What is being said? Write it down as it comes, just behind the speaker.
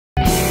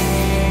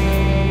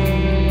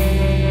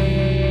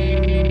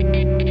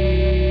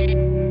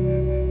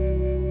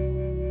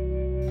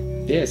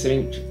Yes, I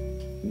mean,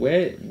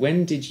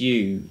 when did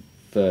you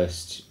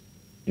first,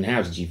 and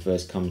how did you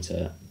first come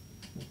to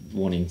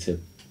wanting to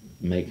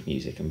make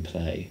music and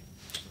play?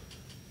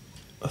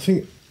 I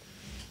think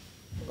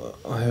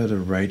I heard a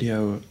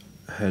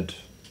Radiohead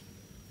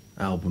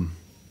album.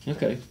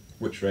 Okay.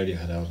 Which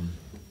Radiohead album?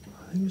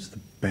 I think it was the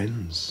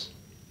Bends.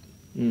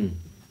 Mm.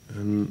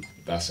 And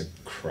That's a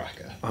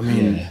cracker. I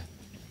mean, Yeah.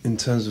 in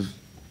terms of,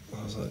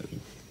 I was like,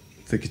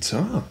 the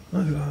guitar. I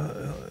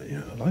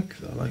like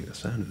the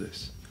sound of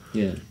this.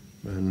 Yeah.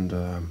 And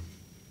I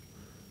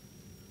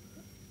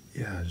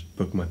just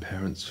bugged my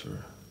parents for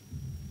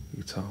a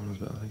guitar when I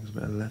think it was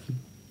about 11,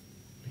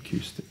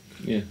 acoustic.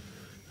 Yeah.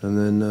 And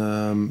then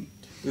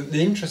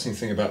The interesting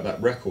thing about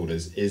that record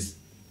is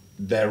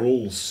they're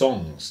all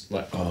songs,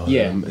 like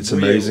it's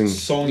real amazing.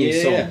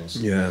 songy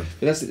songs. Yeah,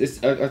 But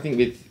I think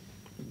with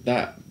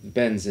that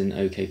Benz and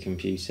OK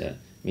Computer,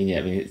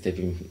 they've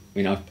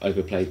been. I've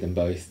overplayed them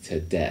both to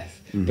death.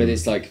 Mm-hmm. But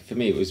it's like, for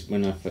me, it was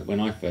when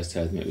I first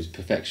heard them, it was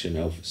perfection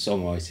of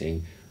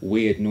songwriting,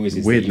 weird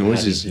noises. Weird that you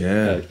noises, hadn't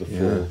yeah, heard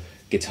before, yeah.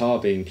 guitar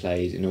being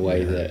played in a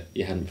way that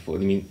you hadn't before. I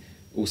mean,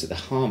 also the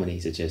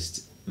harmonies are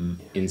just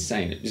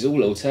insane. It's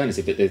all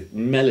alternative, but the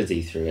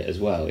melody through it as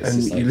well. It's and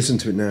just like, you listen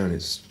to it now, and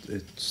it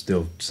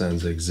still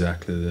sounds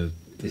exactly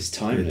it's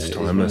timeless. It's It's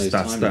one of timeless. those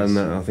That's timeless-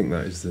 that. I think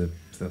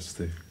that's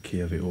the key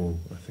of it all.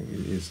 I think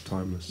it is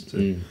timeless.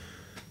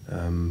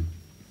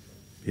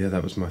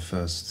 That was my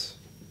first.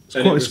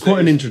 It's quite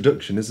an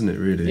introduction, isn't it?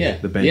 Really, Yeah.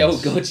 The Bends. Yeah. Oh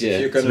God, yeah.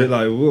 You're It's a bit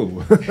like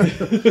whoa.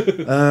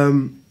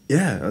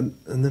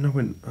 And then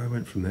I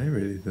went from there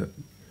really. That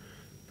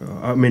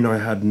I mean, I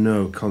had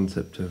no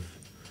concept of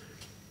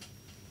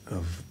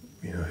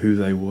who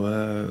they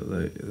were.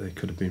 They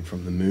could have been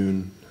from the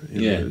moon.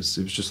 It was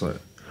just like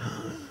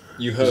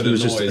You heard it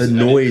was a just noise. a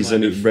noise,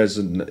 and kind it of-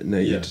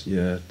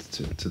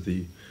 resonated. To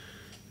the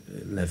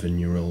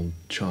 11-year-old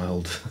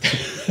child.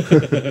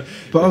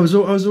 But I was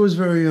always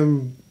very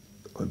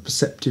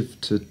perceptive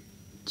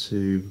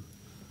to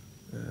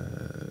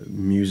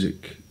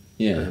music.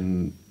 Yeah.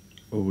 And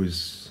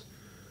always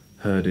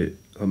heard it.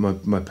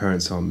 My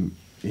parents aren't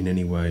in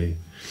any way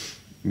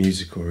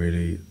musical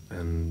really,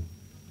 and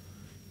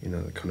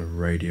the kind of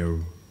radio,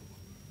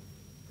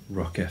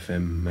 rock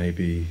FM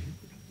maybe,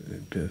 a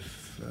bit of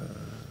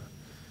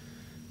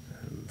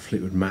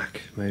Fleetwood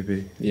Mac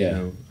maybe.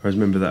 Yeah. I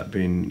remember that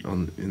being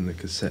in the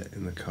cassette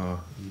in the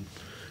car and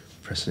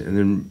pressing it,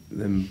 and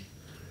then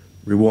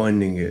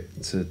rewinding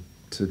it to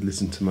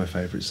listen to my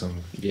favourite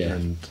song. Yeah.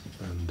 And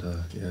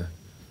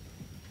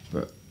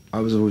but I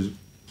was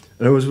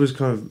always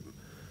kind of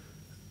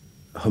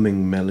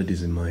humming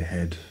melodies in my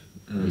head,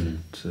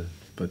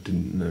 but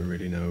didn't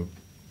really know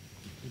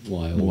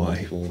Why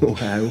or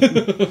how.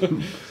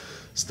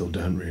 Still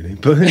don't really,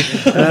 but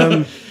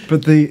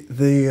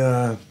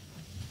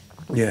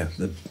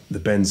the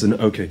Benz and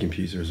OK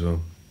Computer as well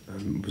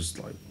was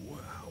like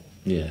wow.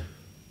 Yeah.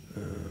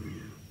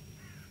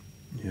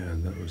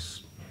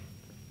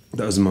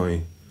 That was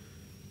my,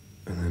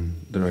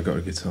 and then I got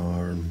a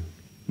guitar and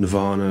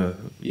Nirvana,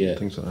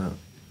 things like that.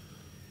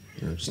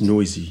 Just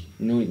noisy,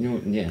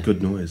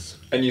 good noise.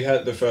 And you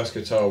had the first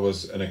guitar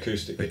was an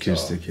acoustic guitar.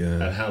 Acoustic, yeah.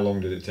 And how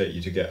long did it take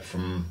you to get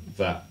from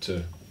that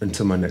to?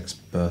 Until my next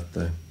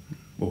birthday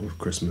or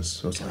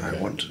Christmas, I was like, Okay.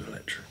 I want an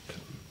electric.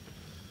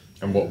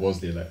 And what was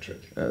the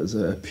electric? It was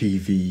a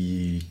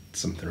PV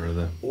something or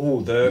other. Oh,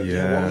 what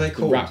were they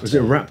called? Raptor. Was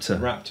it a Raptor?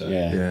 Raptor.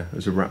 Yeah. Yeah, it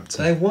was a Raptor.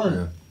 They won.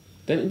 Yeah.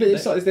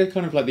 They're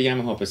kind of like the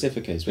Yamaha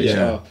Pacificas, which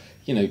are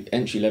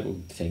entry level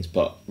things,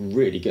 but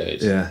really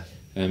good. Yeah.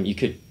 You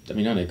could. I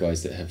mean, I know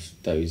guys that have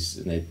those,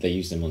 and they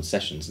use them on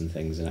sessions and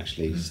things, and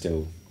actually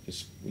still,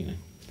 just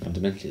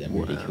fundamentally they're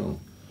really Wow.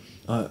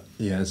 cool.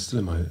 It's still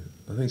in my.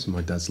 I think it's in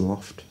my dad's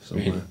loft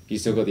somewhere. Really? You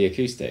still got the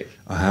acoustic?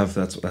 I have.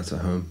 That's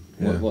at home.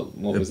 Yeah. What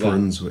A was that?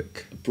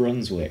 Brunswick.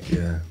 Brunswick.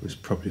 Yeah, it was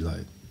probably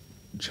like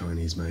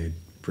Chinese made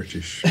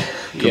British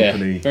Yeah,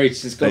 company.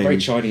 it's got a very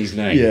Chinese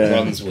name. Yeah,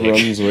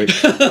 Brunswick.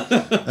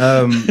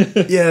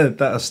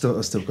 That I still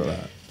got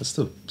that. It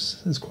still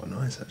sounds quite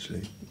nice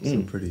actually.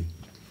 Still pretty.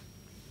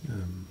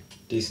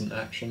 Decent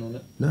action on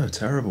it. No,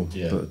 terrible.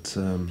 Yeah. But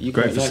You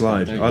great quite for like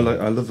slide. that, don't you?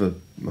 I love a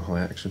high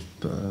action,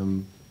 but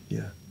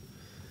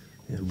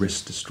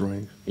wrist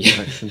destroying Yeah.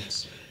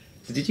 actions.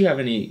 So did you have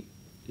any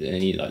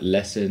like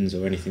lessons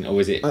or anything, or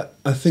was it?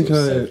 I think sort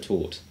of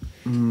self-taught.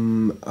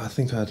 I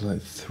think I had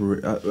like three.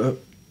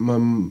 My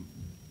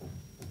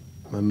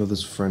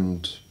mother's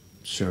friend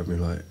showed me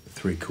like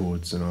 3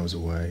 chords, and I was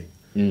away.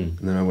 And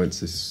then I went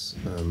to this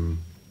kind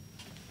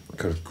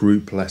of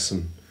group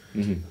lesson.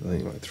 I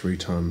think like 3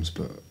 times,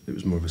 but it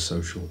was more of a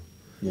social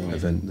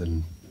event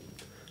than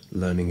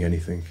learning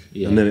anything.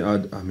 Yeah. And then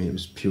it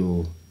was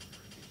pure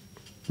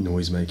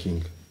noise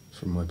making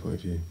from my point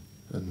of view.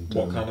 And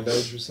What kind of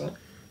age was that?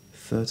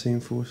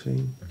 13,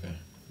 14. Okay.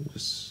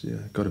 Just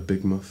got a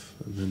big muff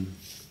and then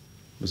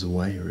was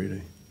away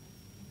really.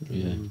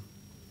 Yeah.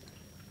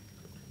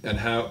 And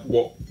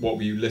what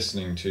were you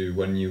listening to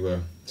when you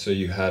were? So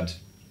you had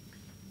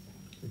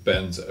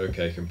Ben's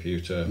OK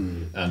Computer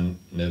and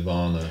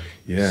Nirvana.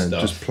 Yeah,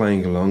 stuff. just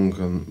playing along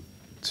on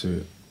to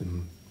it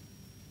in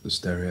the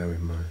stereo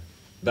in my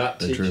That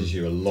bedroom. teaches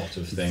you a lot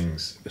of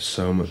things.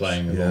 So much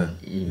Playing along.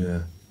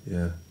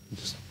 yeah.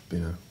 Just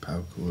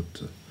power chord.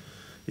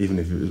 Even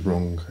if it was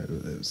wrong, it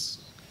was.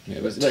 Yeah,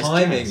 but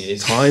Timing jazz.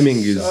 is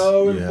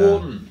so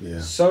important.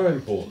 Yeah. So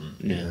important.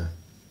 Yeah.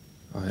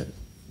 I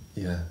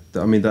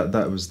mean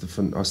that was the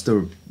fun. I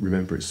still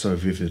remember it so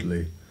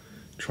vividly.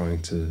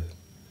 Trying to,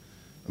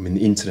 I mean,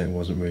 the internet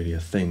wasn't really a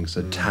thing,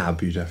 so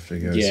tab you'd have to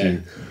go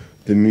to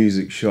the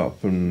music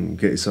shop and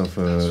get yourself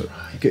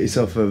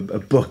a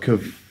book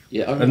of.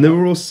 Yeah, and they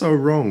were all so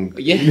wrong.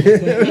 Yeah,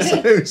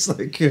 it was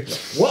like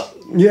what?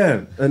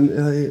 Yeah, and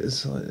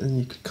it's like, and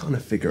you could kind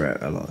of figure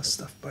out a lot of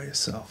stuff by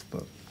yourself,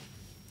 but.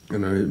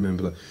 And I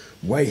remember like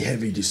way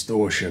heavy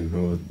distortion,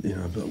 or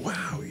I'd be like,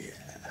 wow, yeah.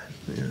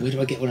 Where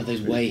do I get one of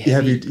those way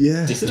heavy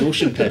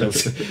distortion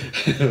pedals?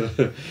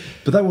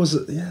 But that was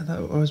I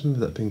always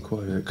remember that being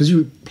quite because you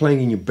were playing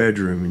in your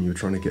bedroom and you were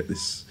trying to get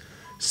this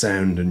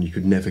sound, and you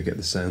could never get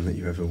the sound that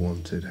you ever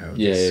wanted.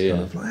 Kind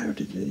of like, how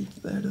do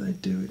they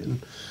do it?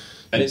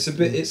 And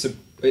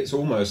it's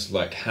almost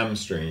like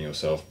hamstringing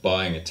yourself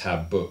buying a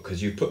tab book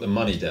because you put the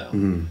money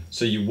down,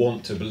 so you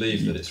want to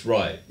believe that it's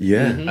right.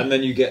 Yeah. And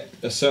then you get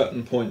a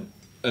certain point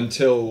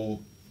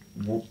until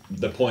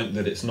the point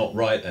that it's not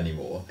right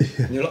anymore,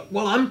 and you're like,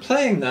 well, I'm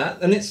playing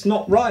that and it's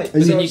not right.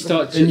 And then you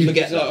start to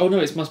forget, like, oh no,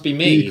 it must be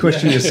me. You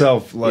question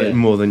yourself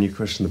more than you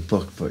question the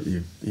book, but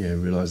you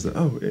realise that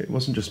it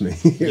wasn't just me.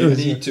 You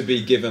need to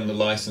be given the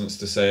license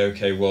to say,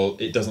 okay, well,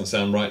 it doesn't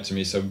sound right to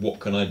me, so what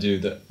can I do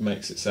that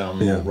makes it sound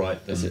more right?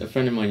 A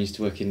friend of mine used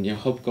to work in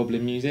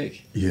Hobgoblin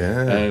Music.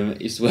 Yeah.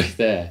 Used to work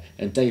there,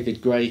 and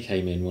David Gray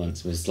came in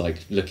once, was like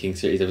looking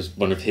through, there was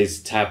one of his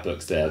tab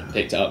books there,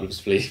 picked it up, was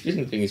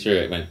thinking through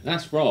it, went,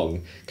 that's wrong,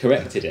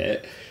 corrected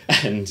it,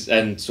 and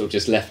sort of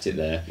just left it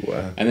there.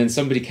 Like, and then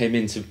somebody came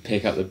in to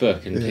pick up the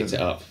book and picked it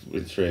up,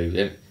 went through,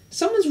 and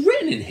someone's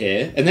written in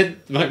here, and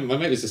then my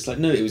mate was just like,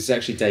 no, it was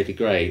actually David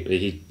Gray.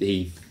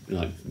 He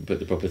like put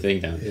the proper thing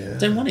down.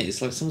 Don't want it.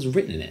 It's like someone's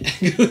written in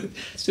it.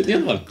 So the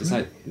other one, it's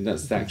like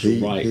that's the actual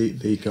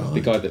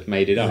the guy that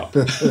made it up.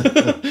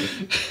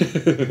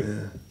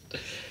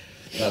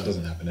 That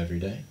doesn't happen every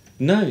day.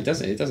 No, it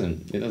doesn't. It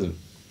doesn't.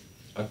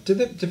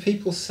 Do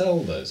people sell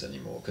those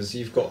anymore? Because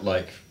you've got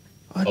like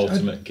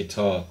ultimate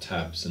guitar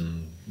tabs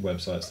and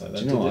websites like that.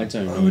 Do you know what? I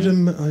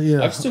don't.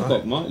 I've still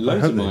got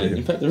loads of mine.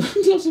 In fact, there are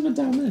lots of them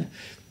down there.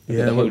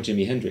 Yeah, the whole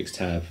Jimi Hendrix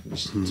tab,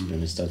 which to be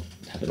honest, I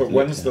haven't. But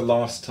when's the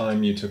last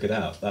time you took it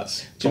out?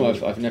 That's. Do you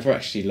know, I've never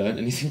actually learned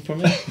anything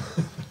from it.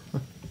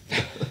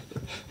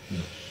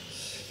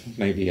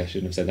 Maybe I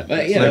shouldn't have said that.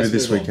 But yeah, maybe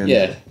this weekend.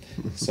 Yeah.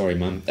 Sorry,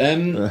 Mum.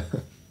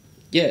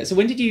 Yeah. So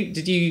when did you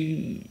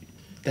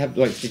have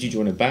did you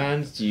join a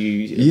band?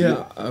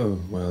 Yeah. Oh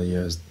well, yeah.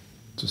 As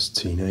just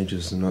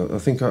teenagers, and I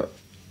think I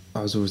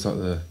was always like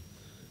the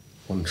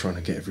one trying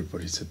to get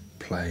everybody to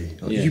play.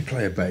 Like, you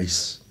play a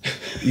bass,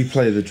 you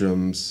play the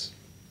drums,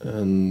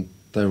 and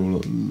they're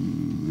all like,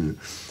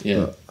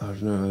 But I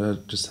don't know. I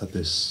just had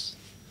this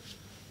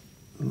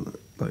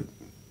like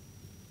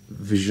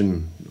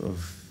vision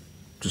of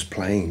just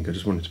playing. I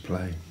just wanted to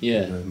play.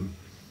 Yeah. It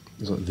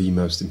was like the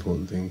most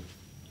important thing.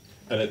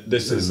 And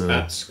this is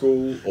at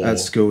school? Or? At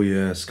school,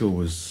 yeah. School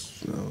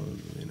was,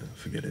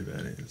 forget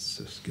about it. It's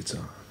just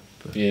guitar.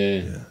 But,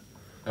 yeah.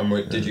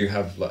 And did you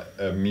have like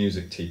a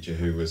music teacher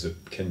who was a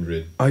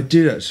kindred? I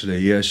did actually.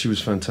 Yeah, she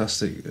was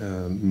fantastic.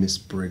 Miss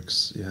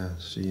Briggs. Yeah,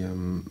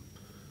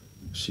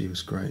 she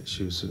was great.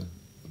 She was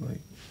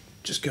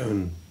just go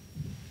and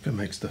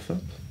make stuff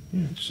up.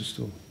 Yeah, it's just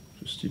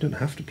you don't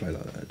have to play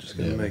like that. Just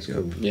go and make it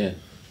up. Yeah.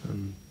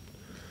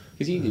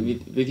 Because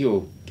with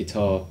your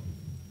guitar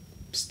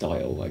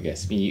style, I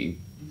guess. I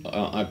mean,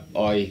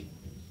 I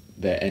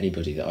bet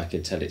anybody that I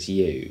could tell it's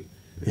you.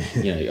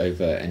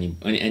 Over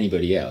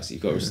anybody else.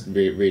 You've got a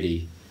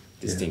really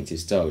distinctive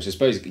style, which I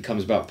suppose it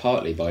comes about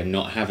partly by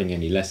not having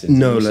any lessons.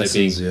 No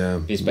lessons,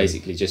 It's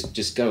basically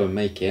just go and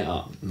make it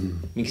up. I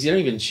mean, because you don't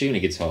even tune a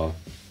guitar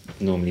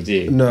normally, do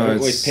you? No, you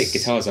always pick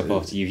guitars up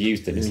after you've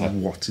used them. It's like,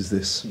 what is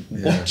this?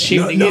 What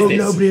tuning is this?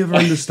 Nobody ever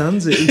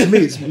understands it. To me,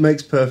 it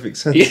makes perfect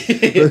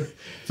sense.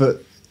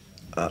 But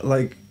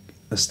like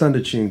a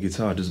standard tuned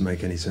guitar doesn't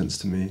make any sense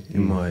to me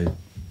in my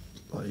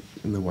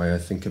in the way I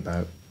think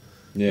about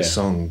a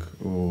song.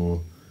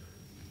 Or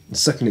the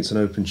second it's an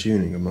open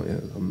tuning, I'm like,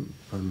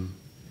 I'm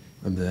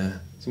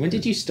there. So when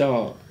did you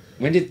start?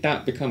 When did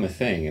that become a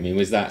thing? I mean,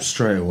 was that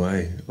straight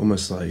away?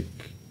 Almost like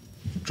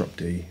drop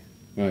D.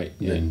 Right.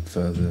 Then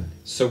further.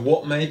 So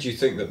what made you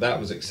think that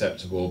was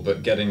acceptable,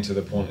 but getting to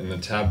the point in the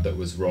tab that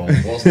was wrong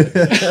wasn't?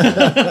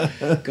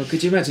 God,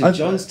 could you imagine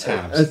John's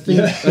tabs? I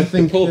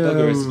think poor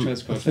bugger is the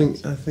transcriber.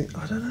 I think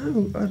I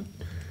don't know.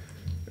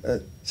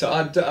 So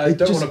I don't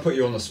want to put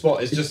you on the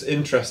spot. It's just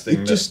interesting.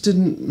 It just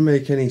didn't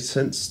make any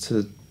sense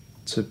to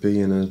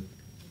be in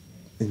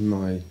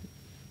my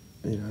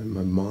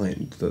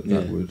mind that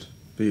would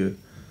be a.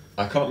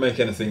 I can't make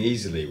anything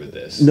easily with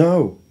this.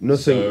 No,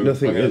 nothing. So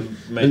nothing. I'm gonna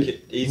make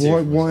it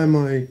easier. Why am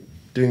I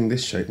doing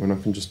this shape when I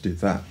can just do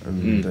that?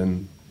 And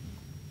then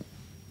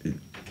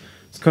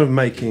it's kind of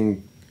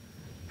making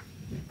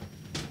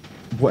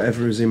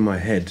whatever is in my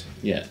head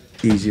Yeah.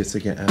 easier to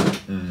get out,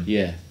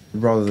 Yeah.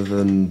 rather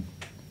than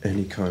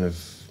any kind of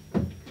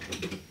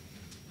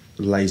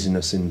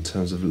laziness in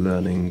terms of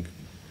learning.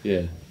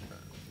 Yeah.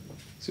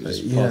 So it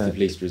was Yeah. path of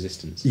least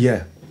resistance.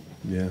 Yeah,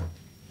 yeah,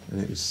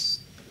 and it was,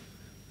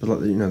 but like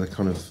the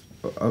kind of,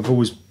 I've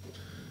always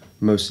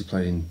mostly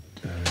played in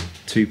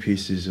two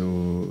pieces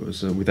or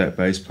so without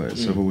bass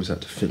players, so I've always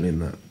had to fill in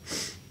that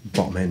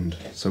bottom end.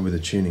 So with the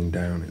tuning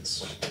down,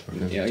 it's I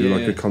can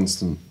do a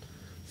constant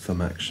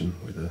thumb action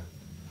with a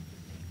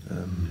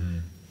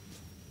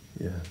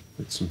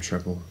with some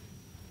treble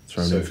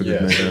thrown in for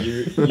good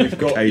measure. So you've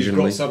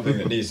got something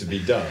that needs to be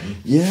done.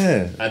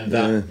 Yeah, and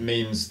that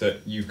means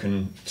that you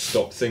can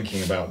stop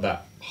thinking about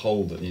that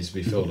hole that needs to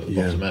be filled at the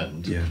bottom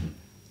end. Yeah,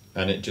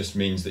 and it just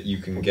means that you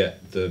can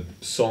get the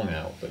song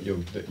out that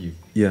you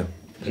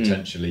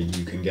potentially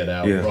you can get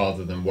out,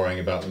 rather than worrying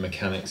about the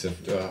mechanics of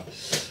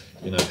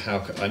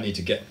how I need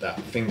to get that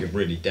finger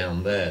really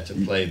down there to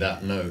play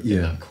that note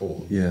in that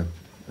chord. Yeah,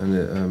 and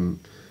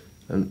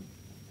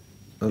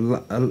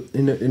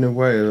in a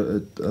way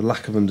a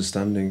lack of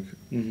understanding,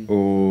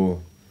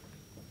 or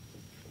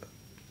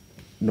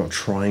not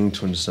trying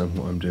to understand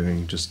what I'm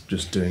doing,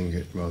 just doing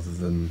it rather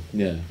than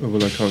oh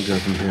well, I can't go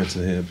from here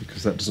to here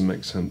because that doesn't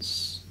make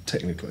sense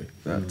technically.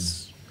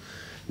 That's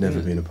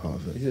never been a part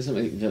of it. Is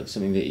there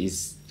something that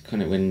is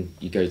kind of when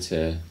you go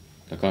to,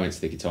 like I went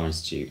to the Guitar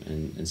Institute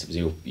and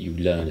sometimes you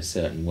learn a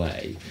certain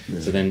way,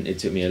 so then it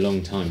took me a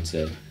long time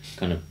to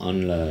kind of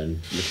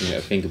unlearn looking at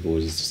a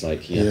fingerboard is just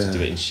like you have to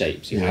do it in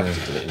shapes, you have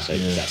to do it in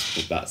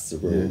shapes, that's the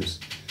rules.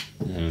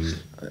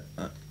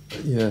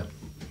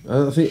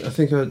 I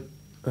think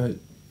I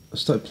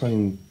started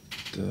playing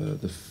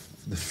the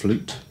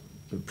flute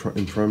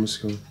in primary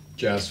school.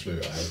 Jazz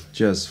flute, I hope.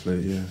 Jazz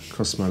flute, yeah.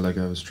 Crossed my leg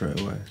over straight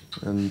away,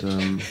 and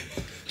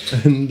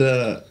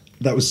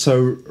that was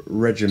so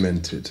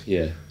regimented.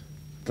 Yeah.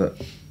 That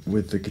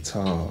with the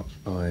guitar,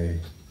 I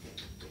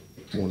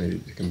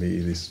wanted it to be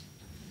this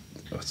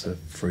utter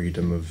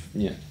freedom of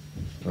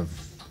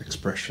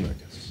expression, I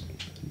guess.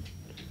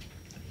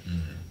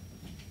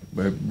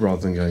 Where,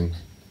 rather than going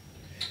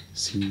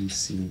C,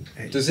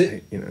 does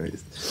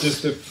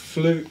the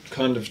flute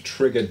kind of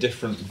trigger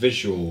different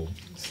visual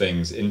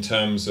things in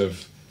terms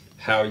of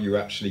how you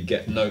actually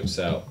get notes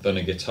out than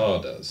a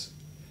guitar does?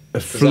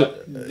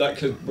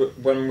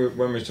 When we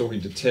were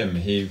talking to Tim,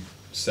 he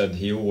said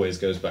he always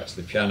goes back to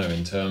the piano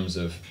in terms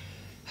of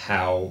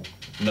how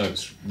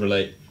notes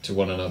relate to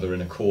one another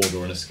in a chord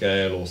or in a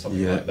scale or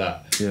something like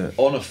that. Yeah.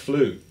 On a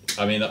flute,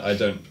 I mean, I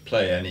don't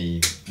play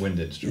any wind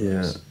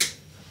instruments. Yeah.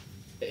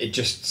 It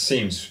just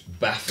seems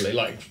baffling,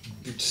 like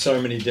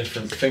so many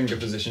different finger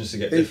positions to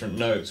get different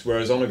notes,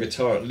 whereas on a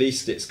guitar at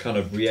least it's kind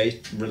of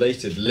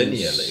related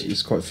linearly.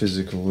 It's quite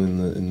physical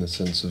in the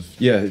sense of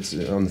it's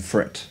on the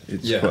fret.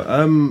 It's quite,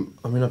 I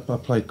mean I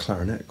play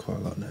clarinet quite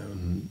a lot now,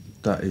 and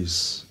that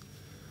is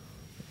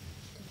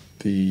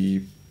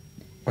I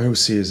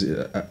always see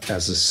it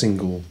as a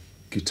single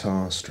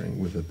guitar string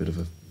with a bit of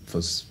a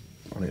fuzz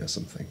on it or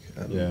something,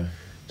 and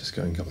just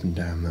going up and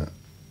down that,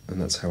 and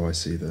that's how I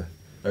see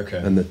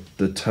and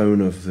the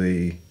tone of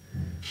the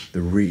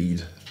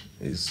reed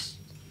is,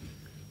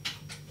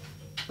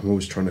 I'm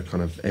always trying to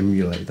kind of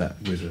emulate that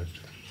with a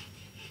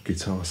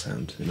guitar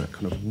sound in that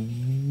kind of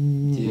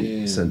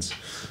sense.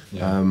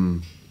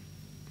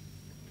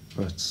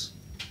 But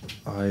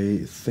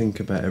I think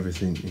about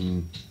everything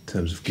in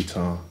terms of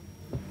guitar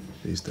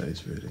these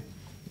days, really.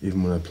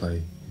 Even when I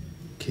play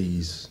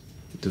keys,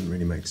 it doesn't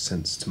really make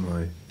sense to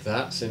my...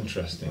 That's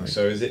interesting.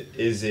 So is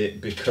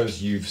it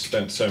because you've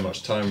spent so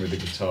much time with the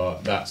guitar,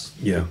 that's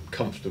the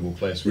comfortable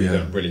place where you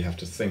don't really have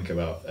to think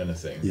about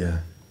anything?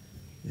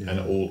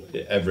 And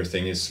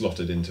everything is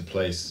slotted into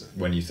place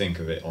when you think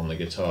of it on the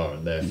guitar,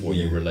 and therefore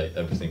you relate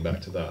everything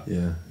back to that.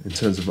 Yeah, in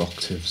terms of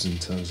octaves, in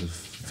terms of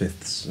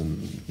fifths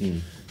and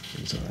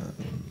things like that.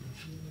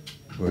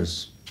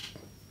 Whereas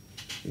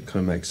it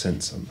kind of makes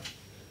sense on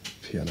the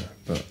piano,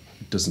 but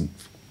it doesn't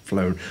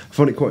flow. I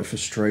find it quite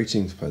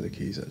frustrating to play the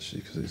keys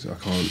actually, because I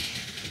can't.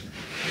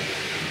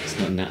 It's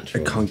not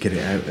natural. I can't get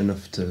it out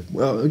enough to.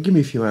 Well, give me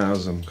a few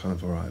hours, I'm kind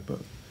of alright, but.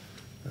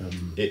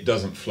 It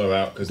doesn't flow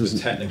out because the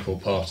technical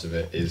part of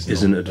it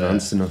isn't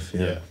advanced enough.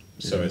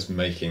 So it's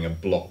making a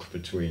block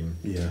between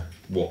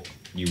what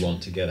you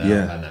want to get out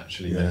and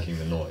actually making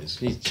the noise.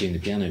 You need to tune the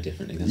piano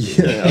differently.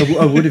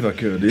 I would if I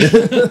could.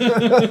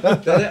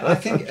 Yeah. I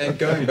think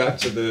going back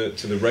to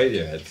the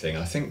Radiohead thing,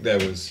 I think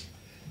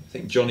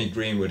Johnny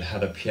Greenwood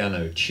had a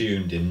piano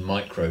tuned in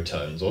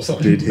microtones or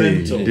something.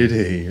 Did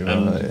he?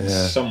 And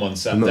someone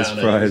sat down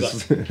and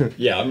was like,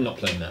 "Yeah, I'm not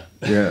playing that."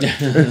 Yeah.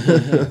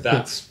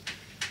 That's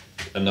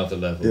another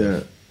level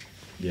of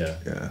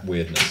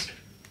weirdness.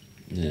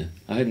 Yeah,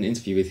 I had an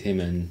interview with him,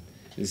 and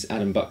this is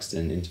Adam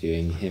Buxton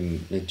interviewing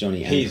him,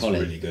 Johnny and Colin.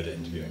 He's really good at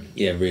interviewing.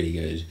 Yeah, really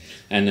good.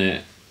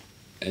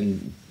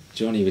 And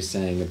Johnny was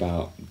saying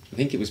about, I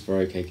think it was for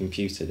OK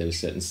Computer, there was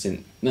certain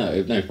synth...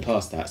 No,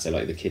 past that, so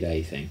like the Kid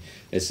A thing,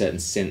 there's certain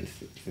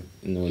synth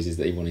noises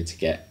that he wanted to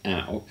get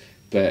out,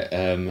 but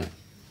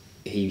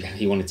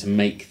he wanted to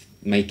make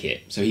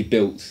it, so he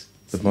built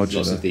lots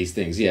modular. of these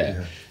things,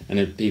 yeah. And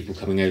then people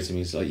coming over to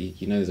me, it's like,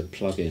 you know, there's a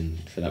plug-in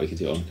for that, we can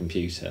do it on a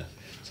computer.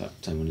 It's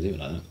like, don't want to do it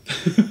like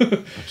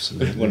that.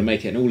 Absolutely. I want to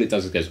make it, and all it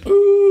does is goes,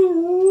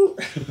 ooh.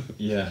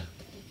 Yeah,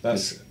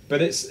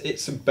 but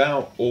it's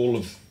about all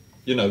of,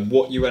 you know,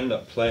 what you end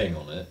up playing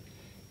on it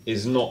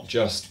is not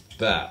just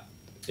that.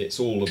 It's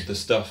all of the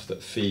stuff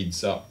that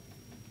feeds up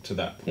to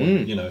that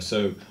point, you know.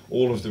 So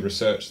all of the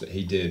research that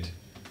he did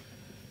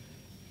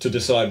to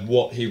decide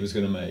what he was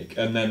going to make,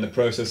 and then the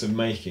process of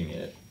making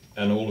it,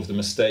 and all of the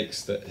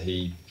mistakes that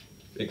he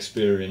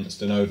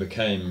experienced and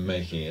overcame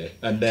making it,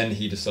 and then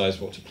he decides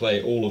what to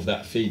play. All of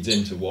that feeds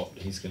into what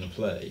he's going to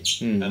play,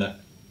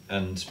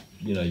 and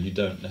you know, you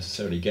don't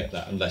necessarily get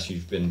that unless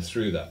you've been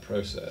through that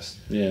process.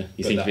 Yeah,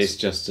 you think it's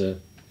just a...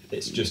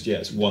 It's just, yeah,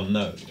 it's one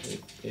note.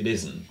 It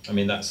isn't. I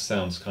mean, that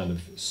sounds kind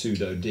of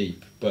pseudo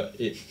deep, but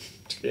it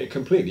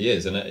completely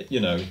is, and it,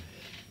 you know,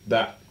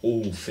 that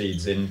all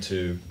feeds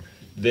into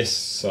this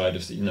side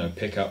of, you know,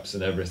 pickups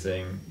and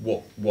everything.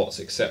 What's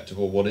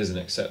acceptable, what isn't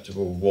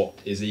acceptable, what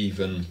is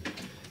even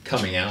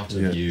coming out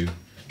of you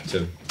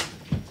to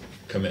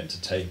commit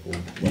to tape or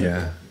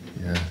whatever.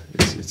 Yeah.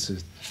 It's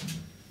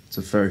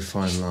a very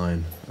fine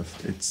line.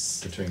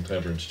 It's between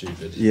clever and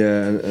stupid.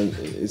 Yeah, and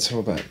it's all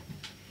about,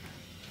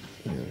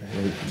 you know,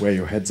 where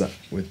your head's at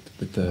with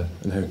the,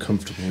 and how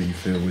comfortable you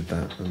feel with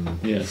that, and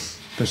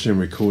especially in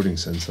recording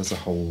sense, that's a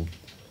whole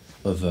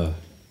other.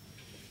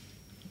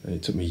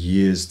 It took me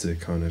years to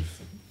kind of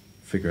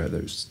figure out that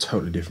it was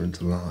totally different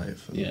to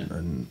live,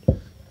 and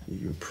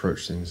you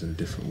approach things in a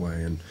different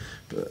way.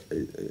 But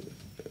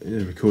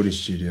in a recording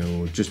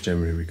studio or just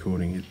generally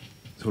recording,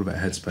 it's all about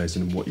headspace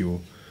and what you're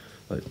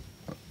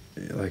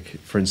like.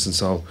 For instance,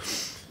 I'll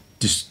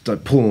just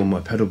like pull all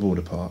my pedal board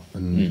apart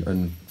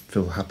and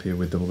feel happier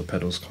with all the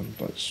pedals kind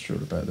of like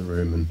strewed about the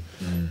room,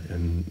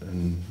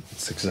 and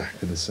it's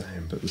exactly the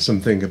same. But there's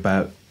something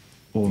about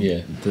all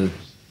the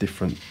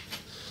different.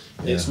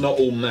 It's not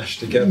all mashed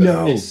together.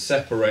 No. It's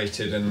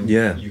separated, and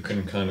you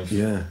can kind of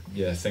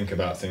think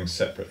about things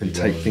separately and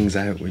take things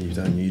out when you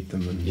don't need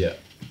them. And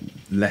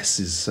less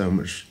is so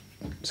much.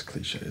 It's a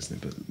cliche,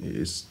 isn't it? But it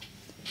is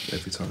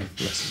every time.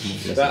 Less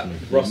is more. That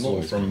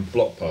Russell from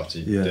Block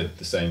Party did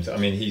the same thing. I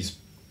mean,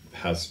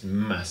 has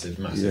massive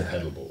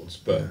pedal boards,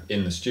 but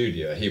in the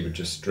studio he would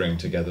just string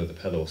together the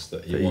pedals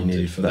that he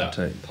wanted for that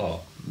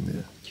part.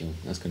 Yeah,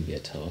 that's going to be a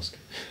task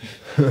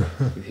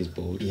with his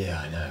board.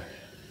 Yeah, I know.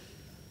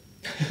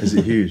 Is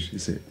it huge?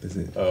 Is it?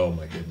 Oh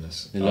my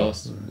goodness!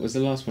 Was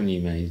the last one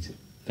you made?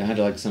 They had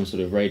like some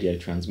sort of radio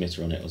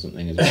transmitter on it or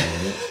something as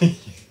well. Do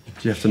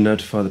you have to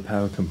notify the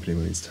power company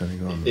when it's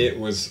turning on? It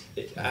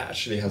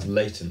actually has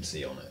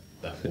latency on it.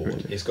 That board.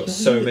 Really? It's got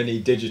so many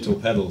digital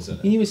pedals in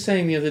it. He was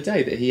saying the other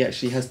day that he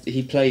actually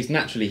he plays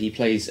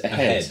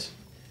ahead.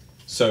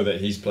 So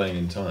that he's playing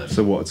in time.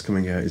 So what's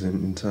coming out is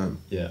in time?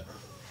 Yeah.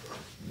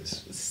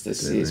 It's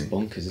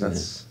bonkers,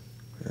 isn't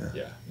it?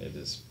 Yeah, it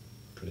is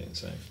pretty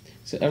insane.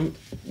 So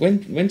when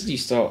did you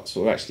start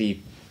sort of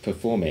actually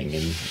performing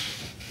and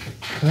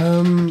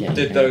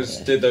did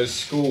those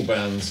school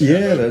bands?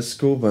 Yeah, those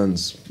school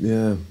bands.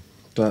 Yeah.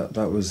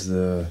 That was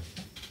the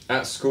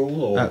at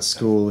school or at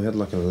school we had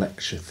like a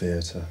lecture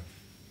theatre.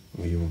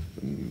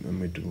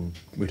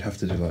 We'd have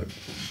to do like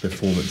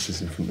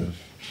performances in front of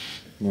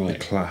the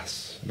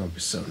class, and I'd be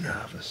so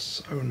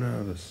nervous.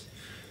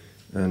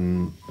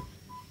 And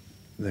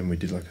then we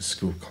did like a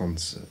school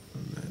concert,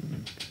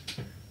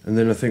 and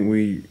then I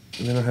think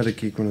I had a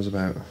gig when I was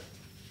about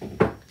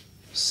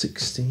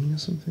 16 or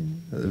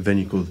something at a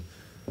venue called,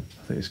 I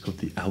think it's called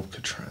the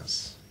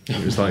Alcatraz.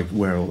 It was like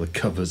where all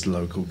the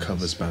local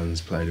covers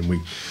bands played, and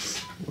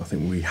I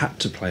think we had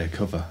to play a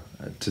cover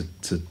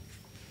to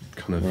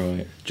kind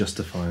of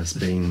justify us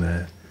being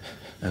there,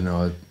 and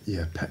I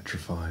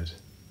petrified.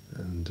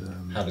 And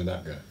how did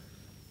that go?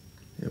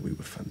 Yeah, we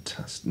were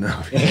fantastic.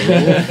 No,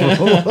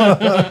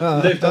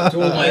 lived up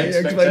to all my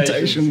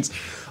expectations.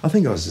 I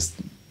think I was just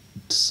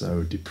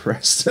so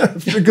depressed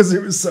because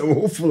it was so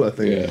awful. I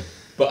think.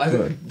 But I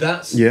think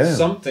that's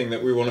something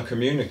that we want to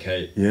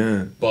communicate.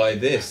 By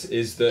this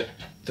is that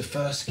the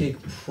first gig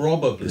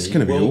probably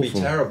will be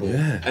terrible,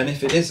 and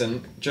if it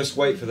isn't, just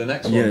wait for the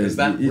next one, because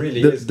that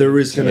really is. There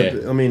is going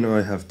to be. I mean,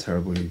 I have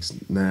terrible gigs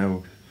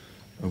now.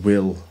 I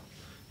will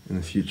in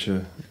the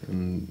future,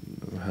 and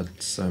I've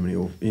had so many.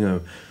 You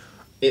know,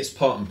 it's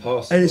part and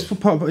parcel. And it's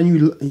part, and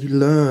you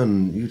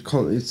learn. You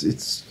can't.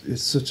 It's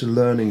such a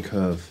learning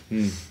curve,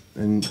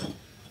 and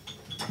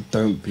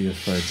don't be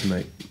afraid to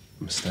make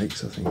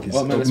mistakes. I think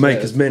make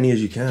as many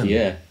as you can.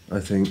 Yeah, I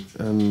think.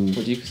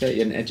 Would you say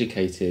an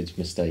educated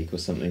mistake or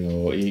something,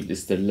 or you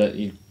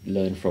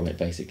learn from it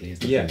basically? Is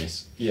the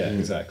premise? Yeah,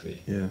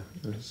 exactly. Yeah,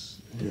 at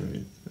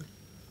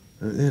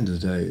the end of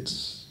the day,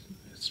 it's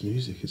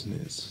music, isn't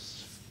it?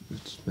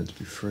 It's meant to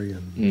be free,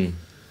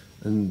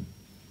 and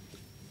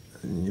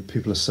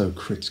people are so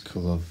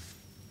critical of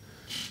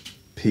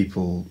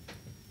people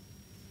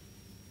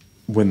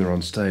when they're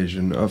on stage,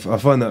 and I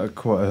find that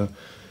quite a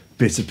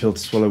bitter pill to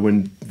swallow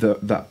when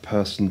that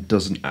person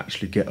doesn't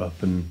actually get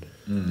up and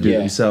do it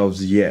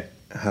themselves, yet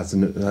has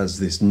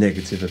this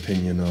negative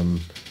opinion on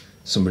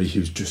somebody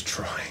who's just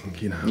trying,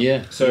 you know.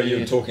 Yeah. So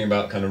you're talking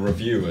about kind of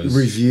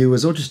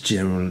reviewers, or just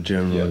general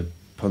Yeah.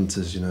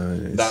 punters, you know.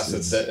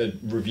 That's a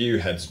review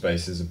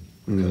headspace is a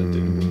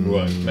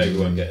maybe we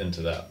won't get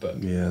into that,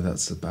 but yeah,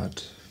 that's a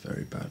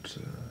very bad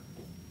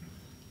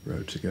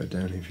road to go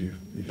down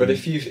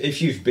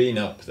if you've been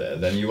up there,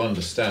 then you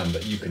understand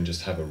that you can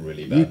just have a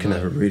really bad you can night.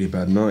 have a really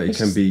bad night. It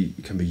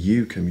can be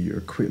your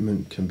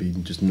equipment, can be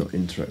just not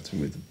interacting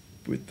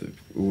with the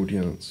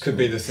audience. Could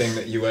be the thing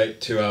that you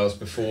ate 2 hours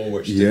before,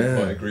 which didn't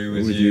quite agree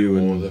with you,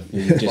 or the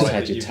you just fight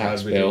had that your you've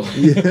tax with bill.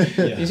 your-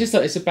 It's just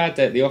like, it's a bad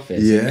day at the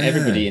office. Yeah,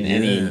 Everybody in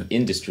any yeah.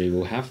 industry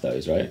will have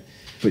those, right?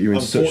 But you're in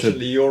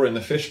Unfortunately, you're in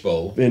the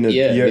fishbowl.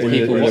 with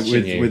people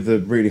watching you. with the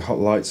really hot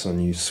lights on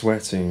you,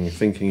 sweating,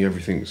 thinking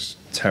everything's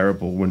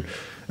terrible, and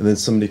then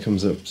somebody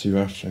comes up to you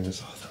after and goes,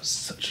 "Oh, that was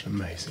such an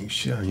amazing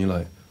show," and you're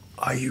like,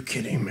 "Are you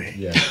kidding me?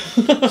 Yeah.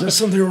 Is there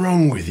something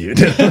wrong with you?"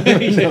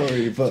 No,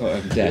 really, but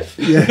I'm deaf.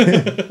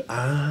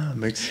 yeah,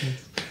 makes sense.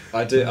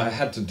 I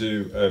had to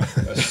do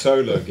a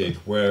solo gig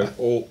where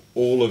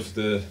all of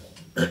the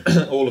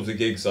all of the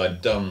gigs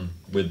I'd done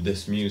with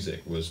this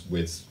music was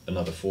with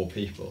another 4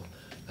 people.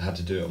 I had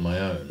to do it on my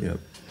own. Yep.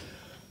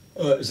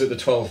 It was at the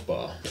 12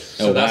 bar.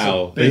 Oh,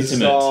 wow.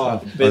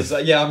 Bizarre.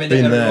 Yeah, I mean,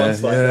 Been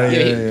everyone's there. like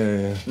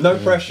that. Yeah. No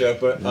pressure,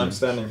 but I'm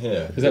standing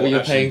here. Is that what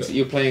you're Actually, playing?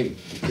 You're playing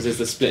because there's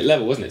the split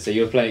level, wasn't it? So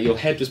you're playing. Your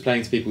head was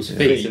playing to people's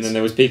feet, and then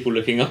there was people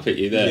looking up at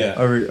you there. Yeah.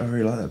 I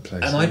really like that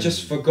place. And I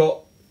just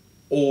forgot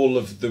all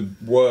of the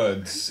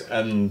words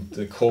and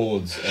the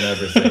chords and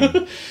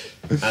everything.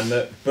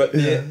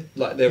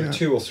 There were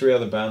 2 or 3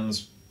 other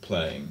bands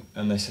playing,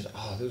 and they said,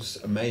 "Oh, that was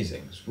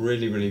amazing! It's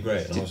really, really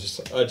great." And I was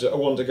just, I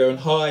wanted to go and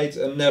hide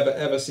and never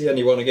ever see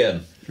anyone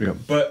again. Yep.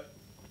 But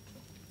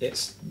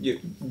it's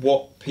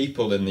what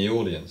people in the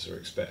audience are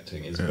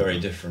expecting is very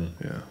different.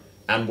 Yeah.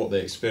 And what they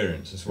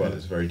experience as well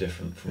is very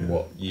different from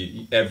what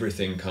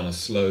everything kind of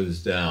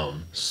slows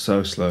down.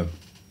 So slow.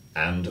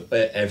 And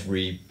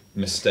every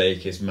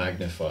mistake is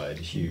magnified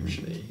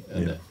hugely,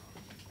 and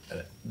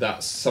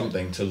that's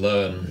something to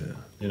learn.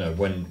 You know,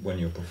 when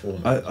you're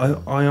performing.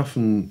 I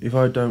often, if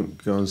I don't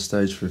go on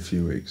stage for a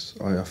few weeks,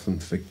 I often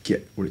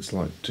forget what it's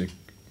like to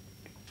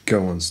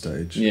go on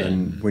stage. Yeah.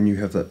 And when you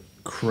have that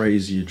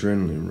crazy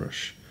adrenaline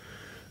rush,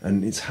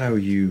 and it's how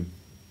you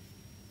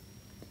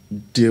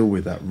deal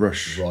with that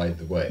rush. Ride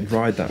the wave.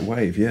 Ride that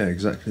wave, yeah,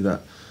 exactly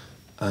that.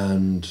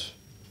 And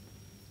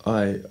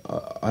I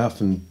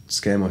often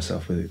scare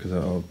myself with it because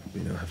I'll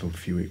have a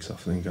few weeks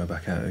off and then go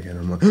back out again.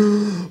 I'm like,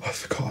 oh, I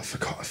forgot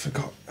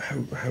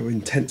how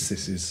intense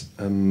this is.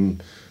 But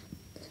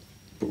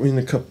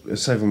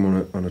say if I'm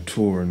on a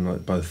tour and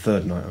like by the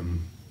 3rd night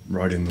I'm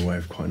riding the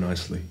wave quite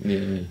nicely.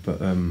 Yeah.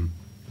 But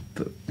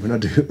when I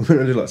do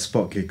like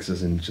spot gigs,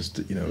 as in just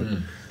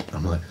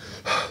I'm like,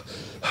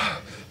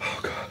 oh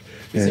god,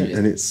 yeah,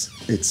 and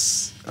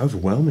it's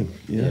overwhelming.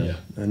 Yeah.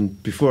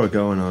 And before I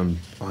go on,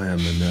 I am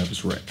a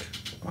nervous wreck.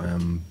 I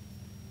am,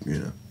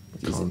 I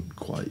can't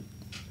quite.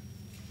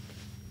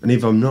 And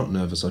if I'm not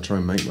nervous, I try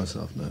and make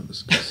myself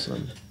nervous because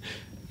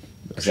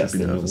I should be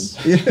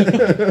nervous.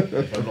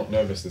 If I'm not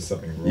nervous, there's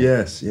something wrong.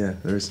 Yes, there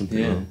is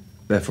something wrong.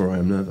 Therefore, I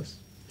am nervous.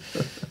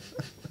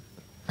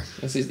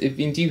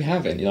 Do you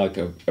have any like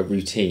a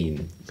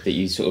routine that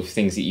you sort of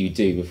things that you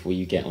do before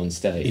you get on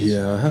stage?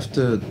 Yeah, I have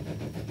to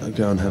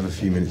go and have a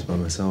few minutes by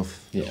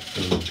myself. Yeah.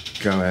 And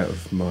go out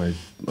of my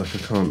I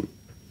can't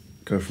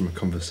go from a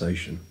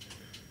conversation.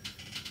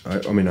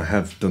 I mean, I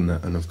have done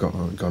that, and I've gone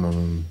on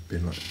and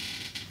been like,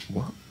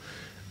 what?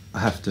 I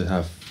have to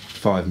have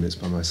 5 minutes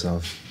by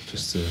myself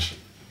just to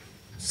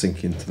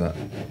sink into that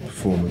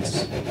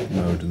performance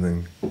mode, and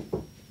then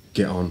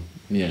get on.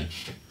 Yeah.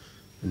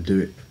 And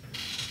do it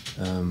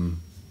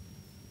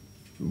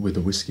with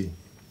a whiskey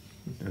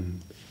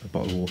and a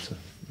bottle of water,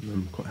 and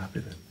I'm quite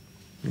happy then.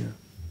 Yeah.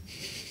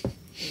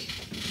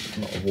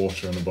 Not a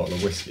water and a bottle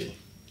of whiskey.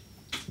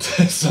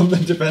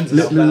 Something depends.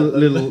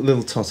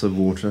 Little tot of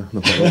water and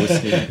a bottle of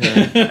whiskey.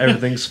 Yeah.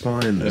 Everything's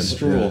fine then. A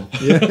straw.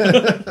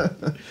 Yeah.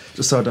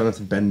 Just so I don't have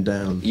to bend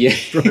down. Yeah.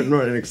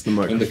 right next to the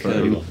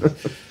microphone.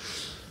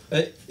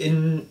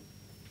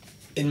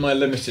 In my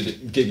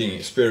limited gigging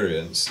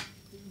experience,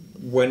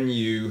 when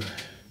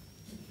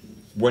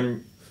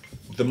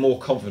the more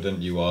confident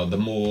you are, the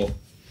more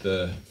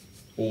the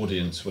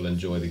audience will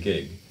enjoy the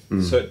gig.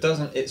 So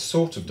it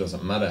sort of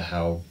doesn't matter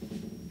how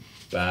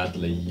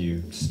badly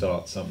you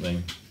start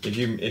something.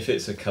 If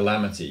it's a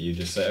calamity, you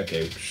just say,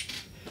 okay,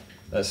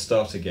 let's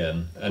start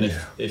again. And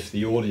if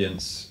the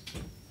audience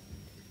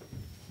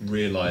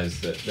realise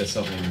that there's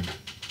something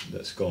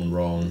that's gone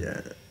wrong,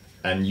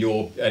 and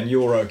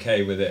you're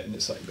okay with it, and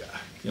it's like,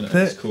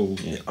 it's cool.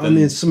 Yeah. I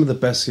mean, some of the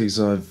best gigs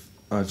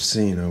I've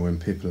seen are when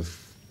people have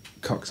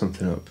cocked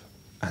something up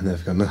and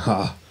they've gone,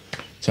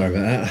 sorry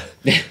about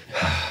that.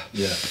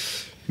 Yeah.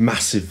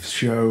 Massive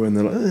show, and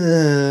they're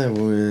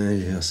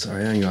like,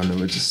 sorry, hang on,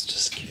 we'll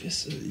just give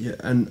us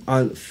And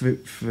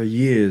for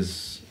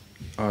years,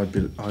 I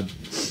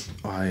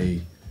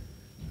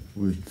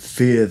would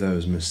fear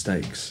those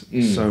mistakes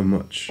so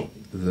much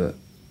that,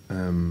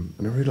 and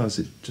I realised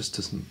it just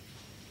doesn't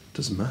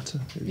doesn't matter.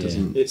 It Yeah.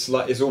 doesn't.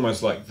 It's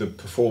almost like the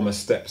performer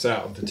steps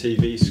out of the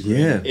TV screen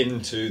Yeah.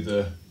 into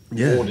the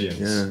Yeah, audience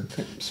yeah.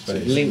 So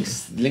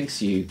space. it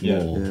links you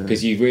Yeah. more Yeah.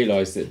 because you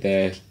realise that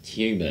they're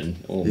human.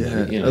 Or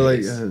Yeah, you know,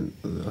 like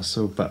it's- I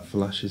saw Bat for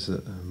Lashes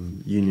at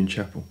Union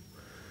Chapel,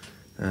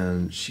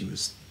 and she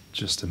was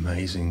just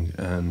amazing.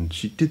 And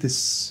she did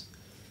this,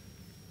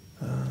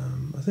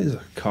 I think it's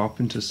a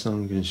Carpenter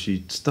song, and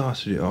she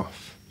started it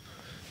off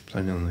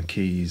playing on the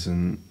keys,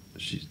 and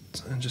she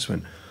just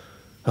went,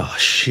 "Oh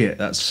shit,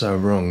 that's so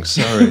wrong.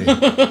 Sorry."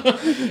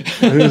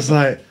 And it was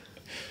like,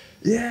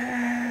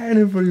 yeah, and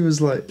everybody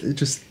was like, it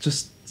just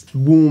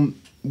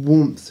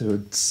warmth to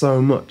her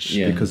so much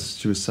Yeah. because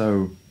she was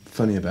so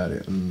funny about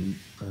it, and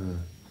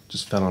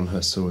just fell on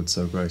her sword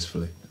so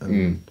gracefully,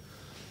 and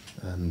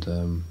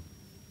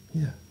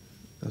yeah,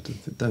 I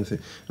don't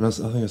think, and I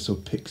think I saw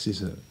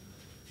Pixies at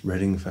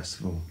Reading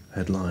Festival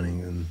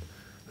headlining, and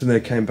I think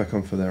they came back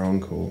on for their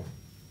encore,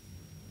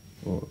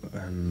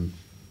 and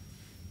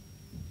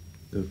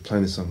they were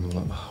playing this song, and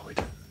we're like, oh,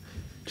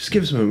 just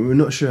give us a moment, we're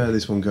not sure how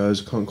this one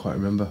goes, I can't quite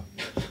remember.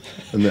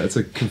 And they had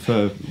to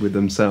confer with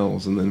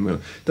themselves, and then we're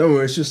like, don't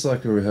worry, it's just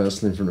like a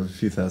rehearsal in front of a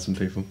few thousand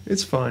people.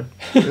 It's fine.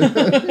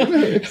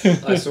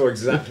 I saw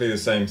exactly the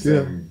same thing,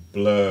 Yeah.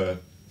 Blur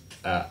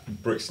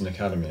at Brixton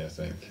Academy, I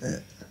think. Yeah.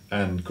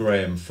 And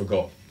Graham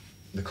forgot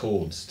the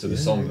chords to the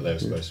song that they were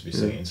supposed to be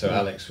singing. So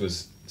Alex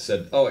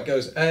said, "Oh, it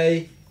goes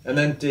A, and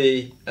then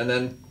D, and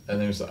then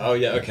he was like, oh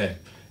yeah, okay."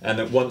 And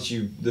then once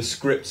the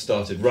script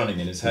started running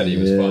in his head, he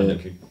was fine and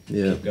could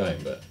keep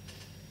going. But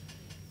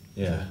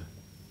yeah,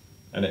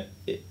 and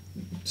it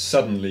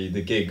suddenly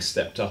the gig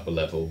stepped up a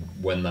level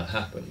when that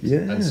happened. Yeah.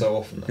 And so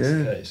often that's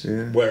the case.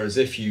 Yeah. Whereas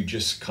if you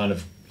just kind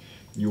of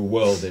your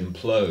world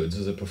implodes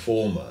as a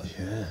performer,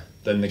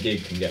 then the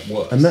gig can get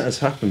worse. And that has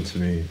happened to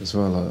me as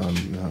well.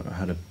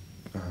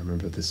 I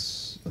remember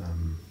this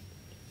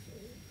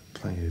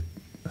playing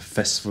a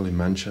festival in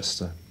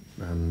Manchester,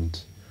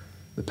 and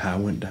the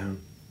power went down,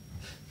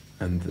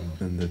 and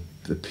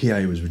the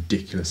PA was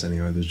ridiculous.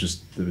 Anyway,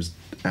 there was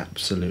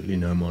absolutely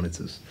no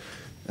monitors,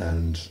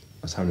 and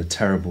I was having a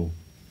terrible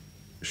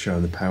show,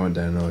 and the power went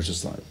down, and I was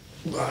just like,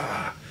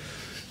 "Wah!"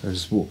 I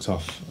just walked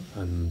off,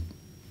 and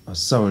I was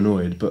so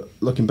annoyed. But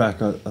looking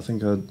back, I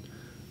think I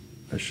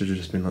should have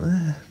just been like,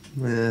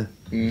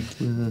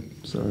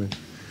 sorry.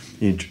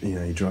 You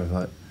you drive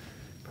like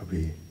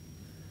probably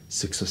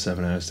 6 or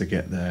 7 hours to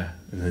get there,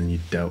 and then you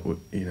dealt with,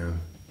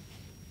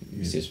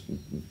 it's just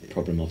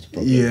problem after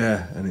problem.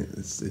 Yeah, and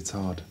it's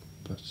hard,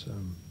 but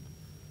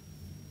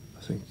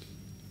I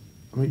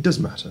mean, it does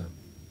matter.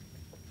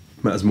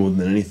 It matters more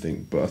than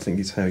anything, but I think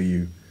it's how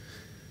you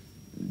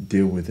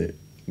deal with it.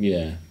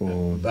 Yeah.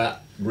 Or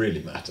that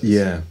really matters.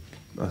 Yeah,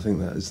 I think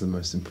that is the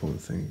most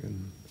important thing,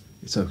 and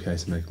it's okay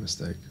to make a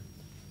mistake.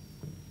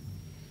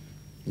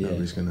 Yeah.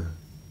 Nobody's gonna.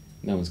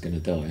 No one's gonna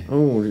die.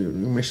 Oh, you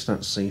missed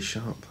that C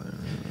sharp there.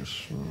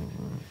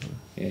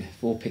 Yeah,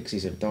 4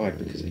 Pixies have died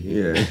because of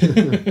you. Yeah.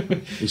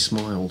 He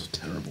smiled.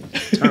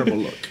 Terrible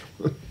look.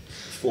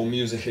 4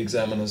 music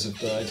examiners have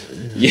died.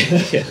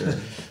 Yeah.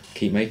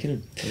 Keep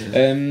making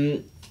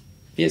them.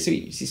 Yeah, so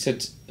you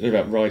said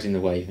about riding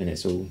the wave, and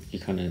it's all you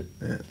kind of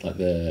like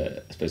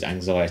the, I suppose,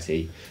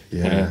 anxiety.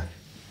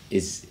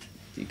 Is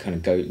it kind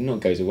of not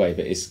goes away,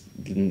 but it's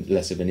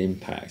less of an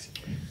impact.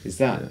 Is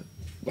that?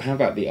 How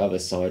about the other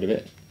side of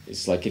it?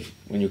 It's like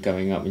when you're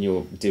going up and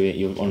you're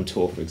on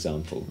tour, for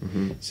example.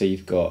 Mm-hmm. So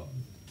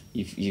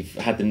you've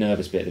had the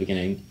nervous bit at the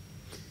beginning,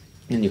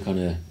 and you're kind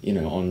of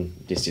on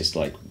it's just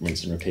like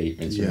rinse and repeat,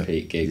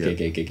 gig,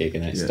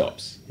 and then it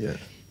stops. Yeah.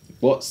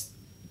 What's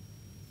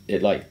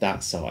it like,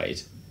 that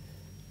side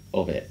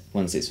of it,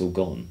 once it's all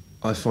gone?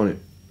 I find it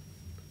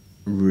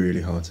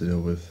really hard to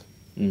deal with.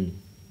 And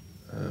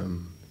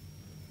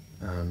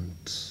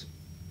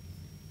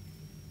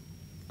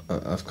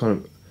I've kind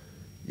of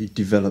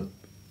developed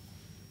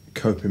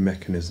coping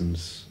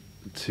mechanisms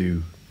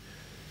to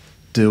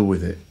deal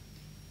with it,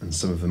 and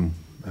some of them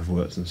have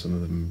worked and some of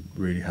them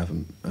really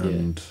haven't.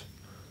 And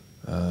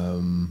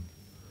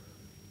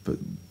but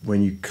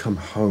when you come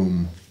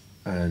home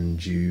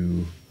and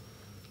you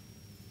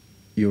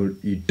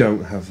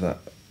don't have that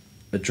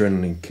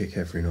adrenaline kick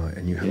every night,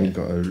 and you haven't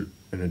got an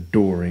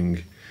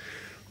adoring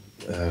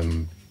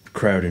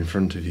crowd in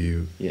front of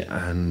you,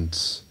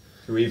 and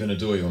who even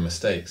adore your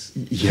mistakes.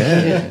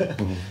 Yeah.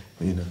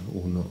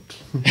 Or not.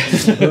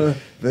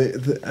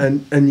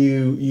 And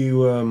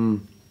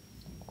you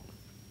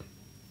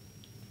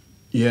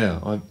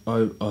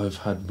I've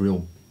had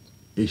real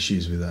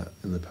issues with that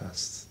in the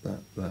past.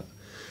 That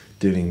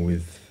dealing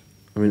with,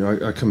 I mean,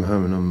 I come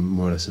home and I'm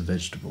more or less a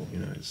vegetable.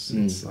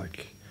 It's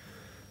like,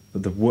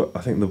 but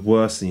I think the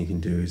worst thing you can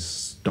do is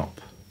stop.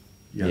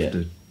 You have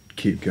to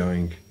keep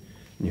going,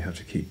 and you have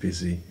to keep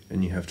busy,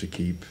 and you have to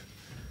keep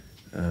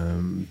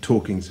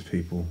talking to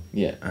people.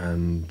 Yeah.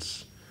 And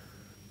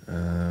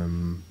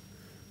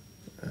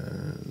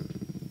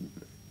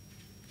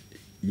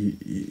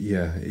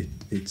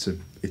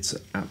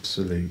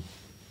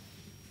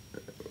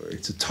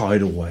it's a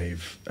tidal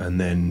wave, and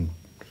then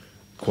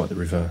quite the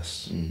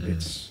reverse.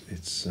 It's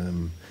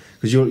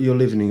because you're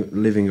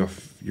living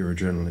off your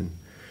adrenaline.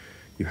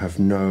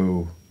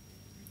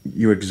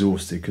 You're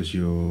exhausted because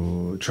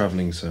you're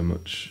traveling so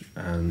much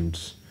and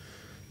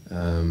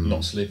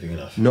not sleeping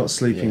enough.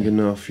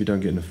 Enough. You don't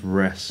get enough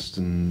rest,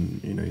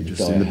 and you're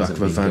just in the back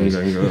of a van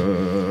going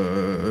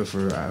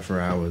for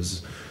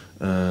hours.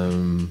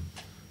 And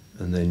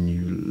then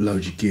you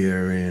load your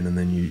gear in, and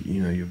then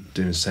you're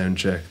doing a sound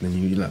check, and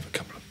then you'll have a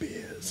couple of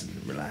beers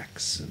and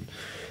relax, and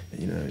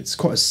it's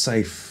quite a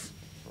safe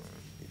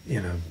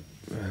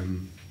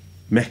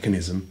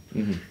mechanism.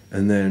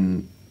 And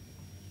then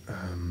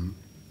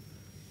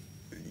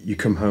you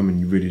come home and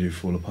you really do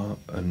fall apart,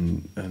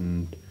 and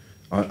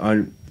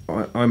I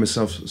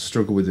myself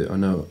struggle with it. I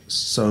know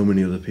so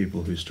many other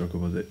people who struggle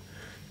with it.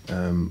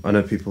 I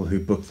know people who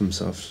book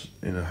themselves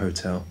in a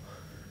hotel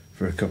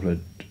for a couple of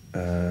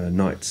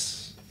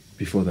nights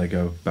before they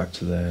go back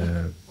to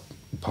their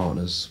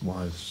partners,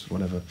 wives,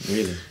 whatever.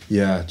 Really?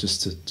 Yeah,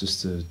 just to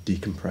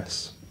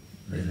decompress.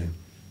 Really.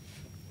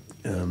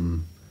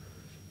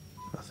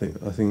 I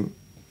think.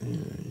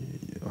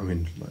 I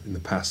mean, like in the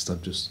past,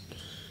 I've just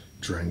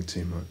drank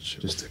too much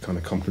just to kind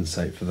of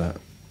compensate for that.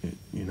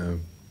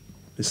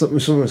 It's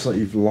almost like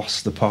you've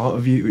lost a part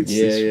of you. It's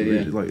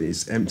really, like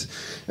it's empty,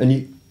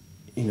 and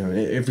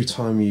every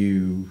time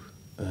you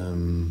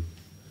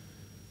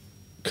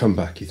come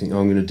back, you think, oh,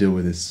 I'm going to deal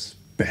with this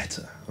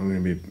better.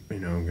 I'm going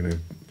to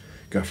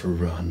go for a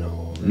run,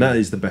 and that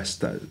is the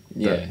best. That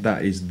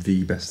is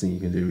the best thing you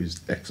can do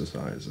is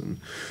exercise and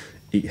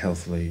eat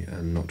healthily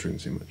and not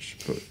drink too much.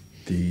 But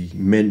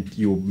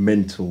your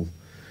mental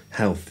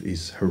health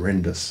is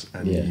horrendous,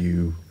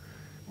 and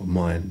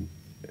mine.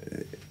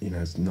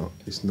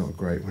 It's not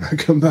great when I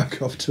come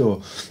back off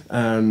tour,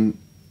 and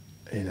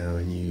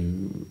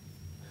you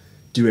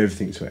do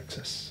everything to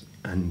excess,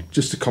 and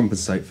just to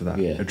compensate for that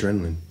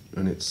adrenaline,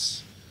 and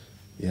it's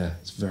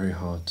very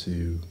hard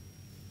to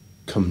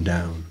come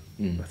down.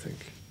 I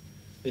think.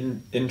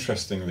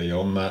 Interestingly,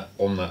 on that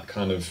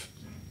kind of,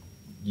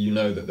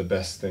 that the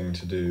best thing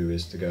to do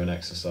is to go and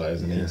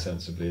exercise and eat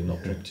sensibly and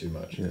not drink too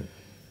much. Yeah.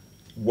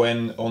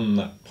 When on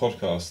that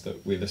podcast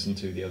that we listened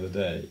to the other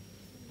day,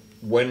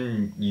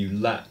 when you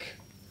lack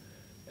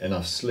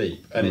enough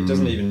sleep, and it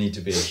doesn't even need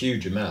to be a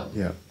huge amount,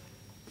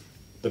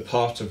 the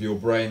part of your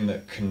brain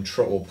that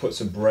puts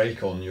a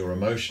brake on your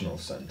emotional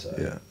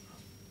center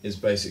is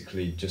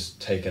basically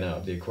just taken out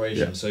of the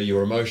equation. Yeah. So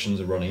your emotions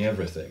are running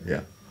everything.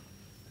 Yeah.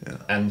 Yeah.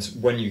 And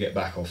when you get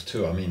back off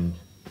tour, I mean,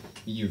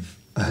 you've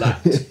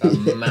lacked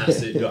a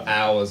massive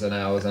hours and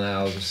hours and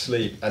hours of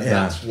sleep, and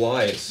that's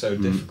why it's so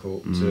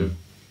difficult to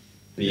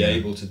be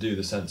able to do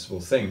the sensible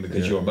thing,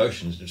 because your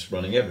emotions are just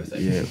running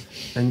everything. Yeah,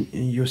 and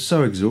you're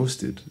so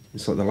exhausted.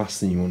 It's like the last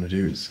thing you want to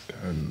do is go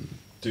and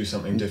do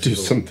something difficult.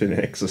 Do something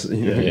exercise.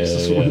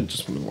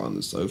 Just want to lie on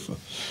the sofa,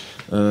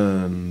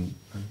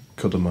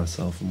 cuddle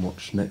myself and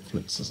watch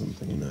Netflix or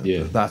something.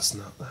 But that's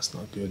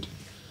not good.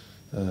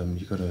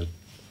 You got to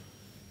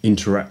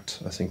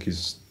interact. I think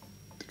is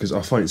because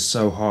I find it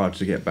so hard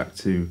to get back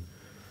to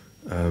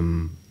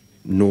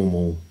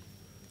normal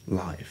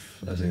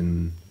life, as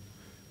in.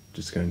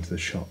 Just going to the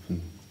shop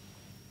and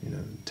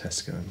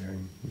Tesco and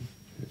going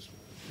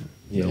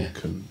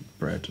milk and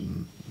bread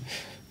and.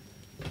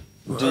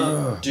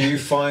 Do you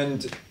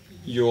find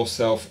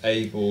yourself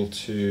able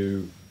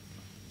to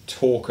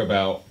talk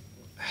about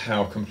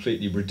how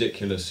completely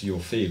ridiculous you're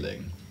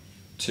feeling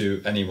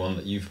to anyone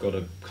that you've got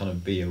to kind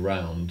of be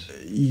around?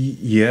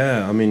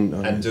 Yeah, I mean.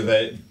 And do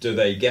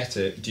they get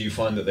it? Do you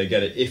find that they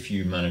get it if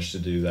you manage to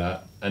do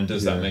that? And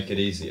does that make it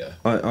easier?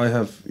 I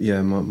have.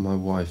 Yeah, my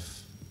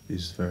wife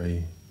is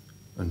very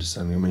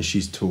understanding. I mean,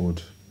 she's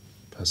toured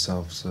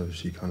herself, so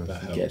she kind of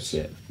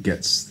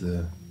gets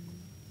the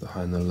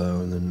high and the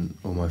low, and then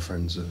all my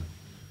friends are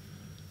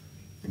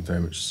in very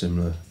much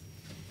similar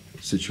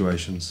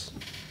situations.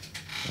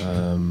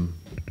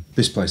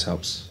 This place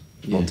helps,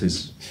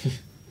 Monty's.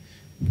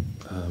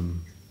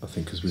 I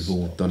think because we've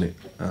all done it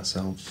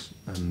ourselves,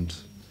 and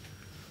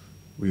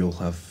we all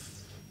have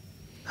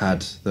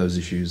had those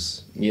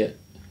issues. Yeah,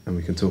 and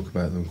we can talk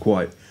about them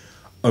quite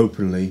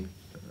openly.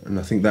 And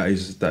I think that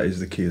is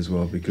the key as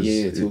well, because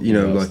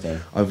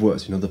I've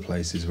worked in other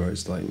places where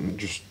it's like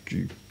just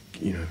be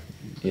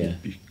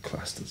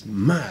classed as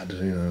mad,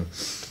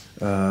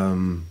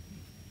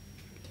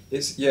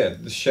 It's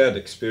the shared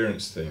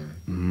experience thing.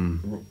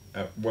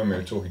 When we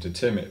were talking to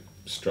Tim, it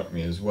struck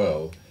me as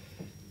well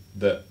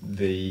that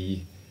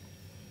the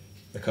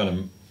kind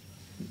of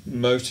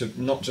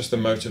not just the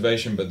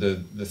motivation, but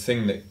the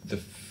thing that the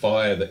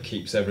fire that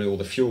keeps or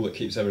the fuel that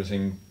keeps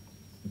everything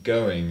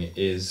going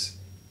is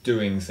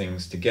doing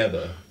things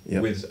together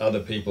with other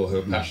people who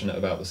are passionate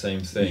about the same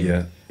thing,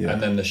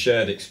 and then the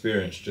shared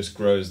experience just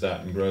grows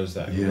that and grows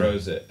that and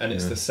grows it, and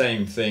it's the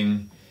same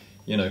thing,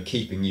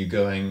 keeping you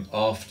going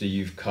after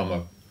you've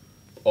come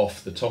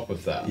off the top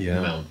of that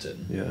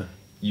mountain. Yeah,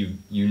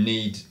 you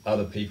need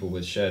other people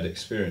with shared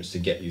experience to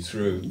get you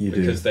through,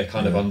 because they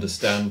kind of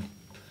understand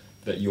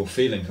that you're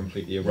feeling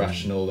completely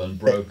irrational and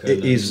broken.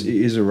 It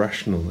is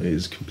irrational. It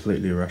is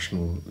completely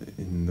irrational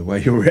in the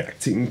way you're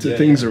reacting to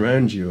things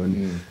around you,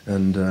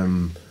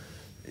 and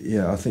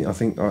I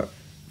think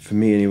for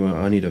me anyway,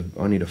 I need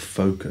a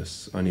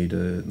focus. I need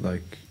a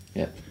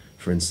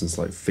for instance,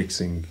 like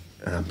fixing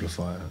an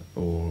amplifier,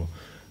 or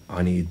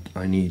I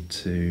need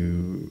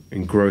to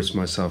engross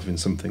myself in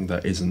something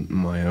that isn't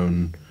my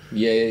own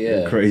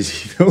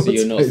crazy thoughts, so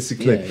you're not,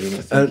 basically. You're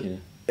not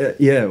thinking.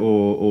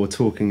 Or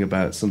talking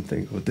about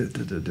something, or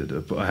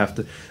but I have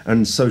to,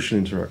 and social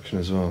interaction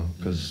as well,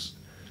 because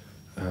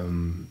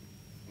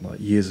like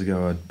years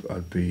ago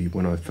I'd be,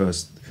 when I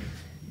first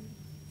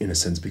in a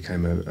sense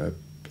became a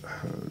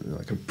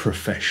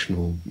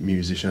professional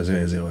musician, as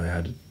I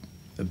had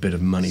a bit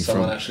of money.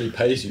 Someone actually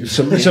pays you.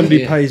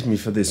 Somebody pays me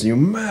for this, and you're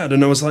mad.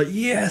 And I was like,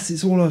 yes,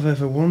 it's all I've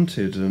ever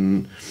wanted,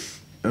 and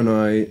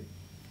I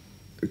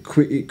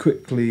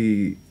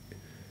quickly.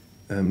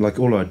 Like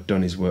all I'd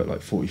done is work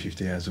like 40,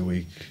 50 hours a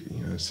week,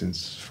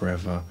 since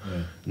forever.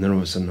 Yeah. And then all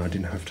of a sudden I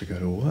didn't have to go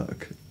to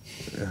work.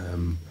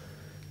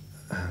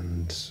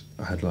 And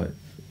I had like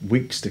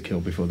weeks to kill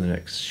before the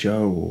next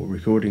show or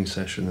recording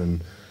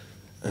session,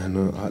 and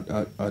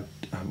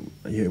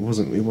it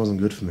wasn't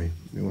good for me.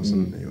 It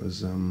wasn't. It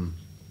was, and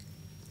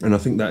I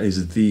think that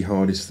is the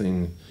hardest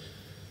thing,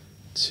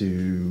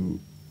 to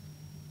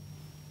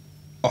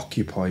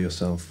occupy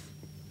yourself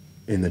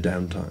in the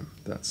downtime.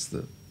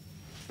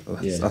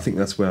 I think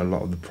that's where a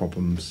lot of the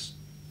problems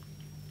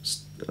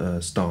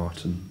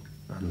start and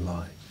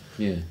lie.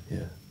 Yeah.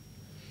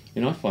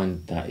 And I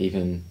find that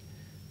even,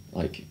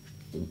 like,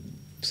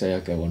 say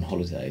I go on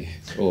holiday,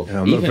 or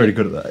I'm not very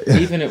good at that.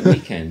 Even at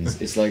weekends,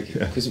 it's like,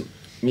 because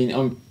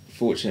I'm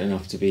fortunate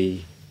enough to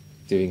be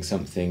doing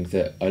something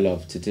that I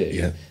love to do.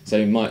 Yeah.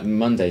 So my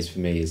Mondays for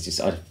me is just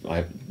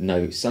I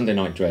know Sunday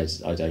night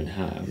dreads I don't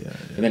have. Yeah.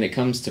 And then it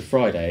comes to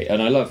Friday,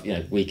 and I love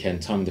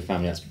weekend time with the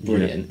family. That's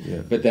brilliant.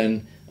 Yeah. But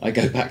then I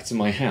go back to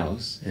my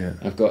house. Yeah.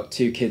 I've got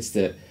 2 kids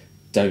that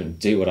don't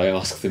do what I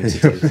ask them to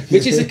do,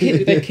 which is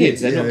they're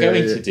kids. They're not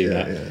going to do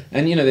that. Yeah.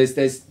 And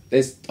there's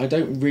I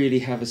don't really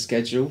have a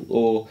schedule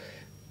or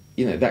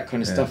that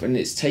kind of stuff, and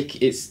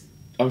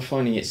I'm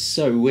finding it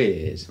so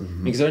weird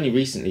because I only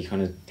recently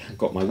kind of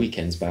got my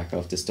weekends back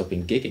after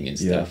stopping gigging and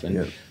stuff,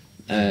 and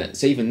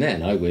so even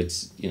then I would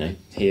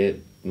here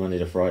Monday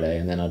to Friday,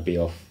 and then I'd be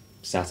off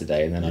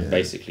Saturday, and then I'd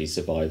basically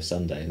survive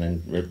Sunday, and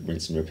then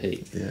rinse and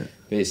repeat. Yeah.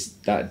 But it's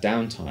that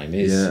downtime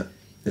is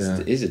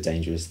a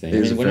dangerous thing. I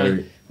mean,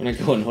 when I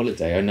go on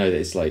holiday, I know that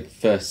it's like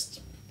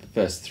first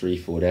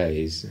 3-4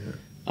 days,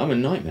 I'm a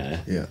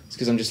nightmare. Yeah. It's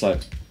because I'm just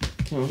like,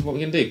 come on, what are we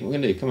gonna do? What are we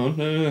gonna do? Come on,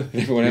 no. And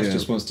everyone else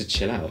just wants to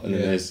chill out, and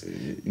then there's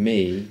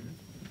me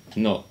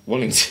not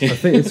wanting to. I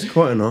think it's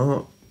quite an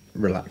art,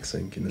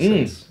 relaxing in a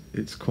sense.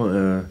 It's quite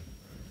a.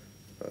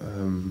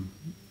 I'm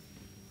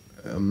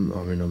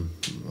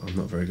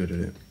not very good at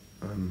it.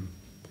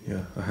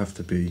 I have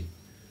to be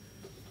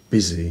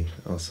busy.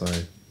 I'll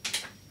say.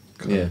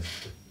 I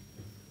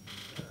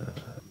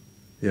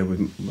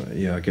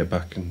get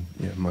back and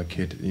my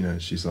kid,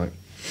 she's like,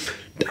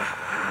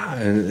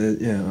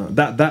 and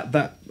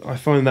that I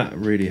find that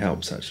really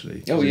helps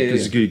actually. Oh yeah,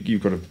 because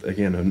you've got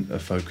a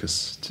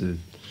focus to.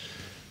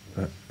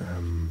 But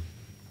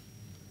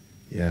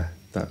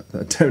that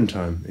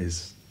downtime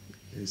is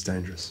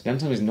dangerous.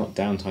 Downtime is not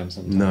downtime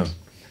sometimes. No.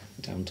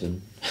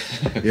 Downton.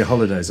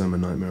 Holidays. I'm a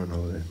nightmare on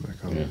holiday. I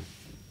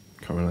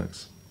can't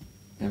relax.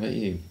 How about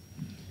you?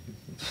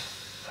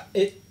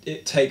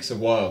 It takes a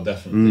while,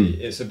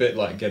 definitely. It's a bit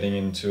like getting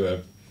into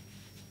a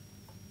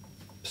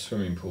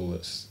swimming pool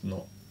that's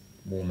not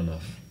warm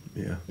enough.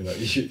 Yeah.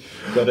 You've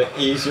got to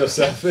ease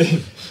yourself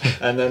in,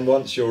 and then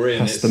once you're in,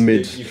 past the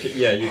mid. You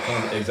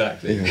can't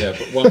exactly. Yeah,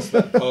 but once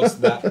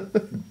past that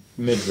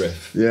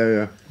midriff.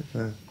 Yeah.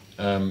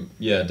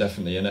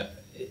 Definitely, and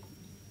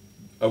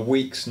a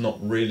week's not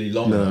really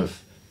long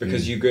enough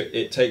because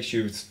it takes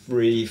you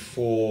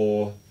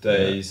 3-4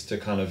 days to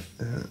kind of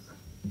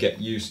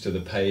get used to the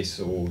pace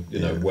or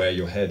where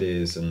your head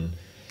is and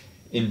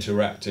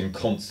interacting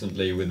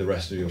constantly with the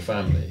rest of your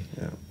family.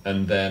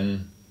 And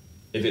then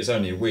if it's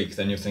only a week,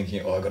 then you're thinking,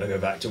 I've got to go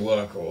back to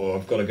work, or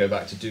I've got to go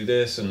back to do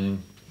this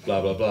and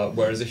blah blah blah.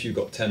 Whereas if you've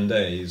got 10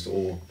 days,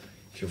 or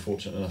if you're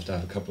fortunate enough to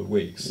have a couple of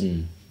weeks,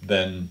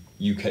 then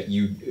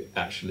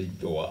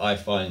I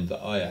find that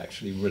I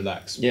actually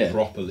relax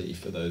properly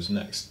for those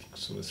next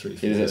sort of 3-4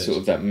 days. Is it sort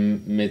of that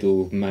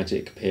middle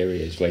magic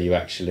period where you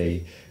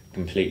actually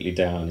completely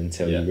down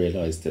until you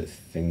realise that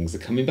things are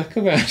coming back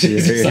around?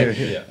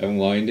 And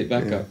wind it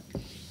back up.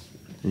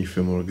 And you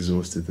feel more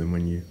exhausted than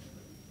when you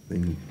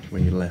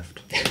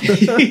left.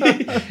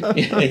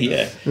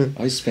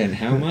 I spent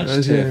how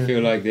much to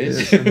feel like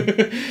this?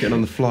 Getting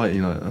on the flight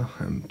and you're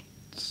like, I'm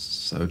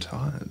so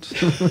tired.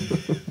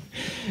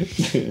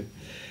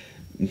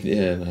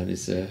 Yeah, man,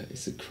 it's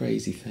a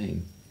crazy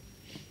thing.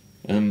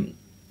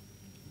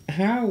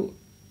 How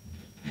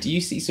do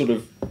you see sort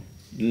of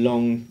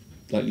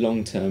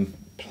long-term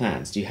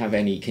plans? Do you have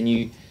any?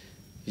 Did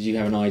you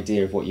have an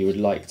idea of what you would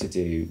like to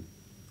do,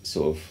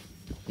 sort of,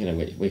 when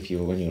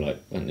you're like,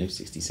 I don't know,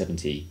 60,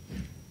 70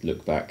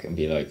 look back and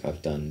be like,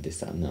 I've done this,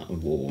 that, and that,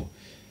 or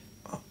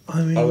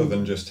I mean, other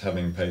than just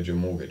having paid your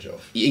mortgage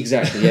off.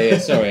 exactly. Yeah.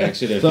 Sorry, I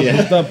should have.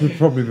 that would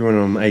probably be when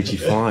I'm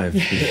 85. To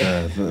be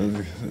fair.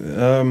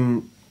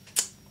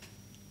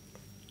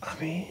 I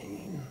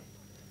mean,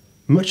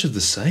 much of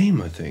the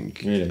same. I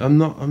think. Really?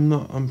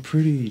 I'm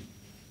pretty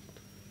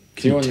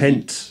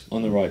content.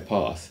 On the right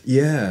path.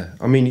 Yeah.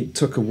 I mean, it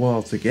took a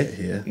while to get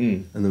here,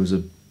 Mm. and there was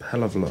a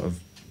hell of a lot of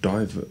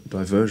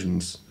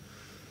diversions.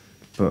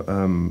 But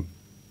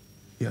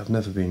yeah, I've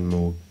never been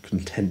more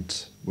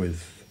content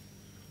with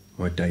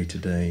my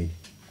day-to-day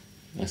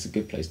That's a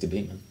good place to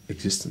be, man.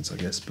 existence, I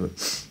guess.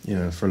 But you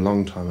know, for a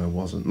long time I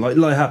wasn't like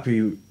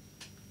happy,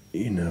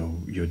 you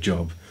know, your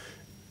job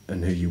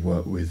and who you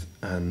work with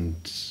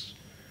and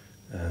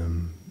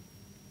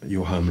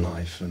your home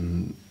life,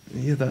 and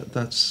yeah,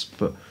 that's.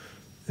 But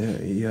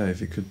yeah,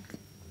 if you could,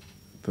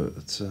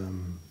 but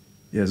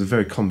yeah, it's a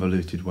very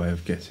convoluted way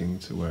of getting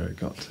to where it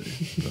got to.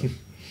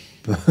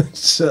 But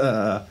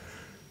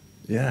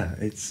yeah,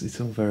 it's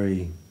all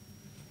very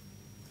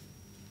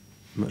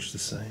much the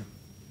same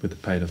with the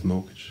paid off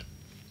mortgage.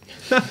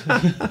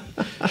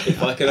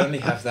 If I could only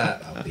have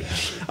that, I'd be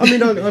happy.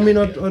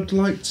 I'd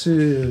like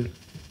to.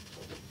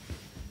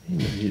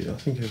 You know, I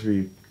think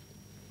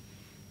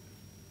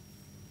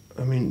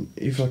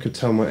if I could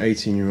tell my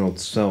 18-year-old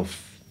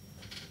self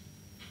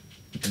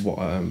what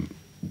I'm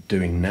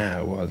doing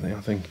now, I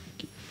think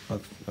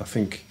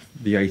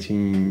the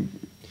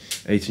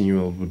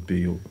 18-year-old would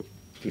be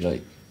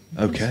like,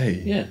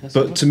 okay. Yeah.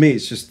 But to me,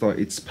 it's just like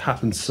it's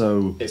happened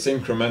so. It's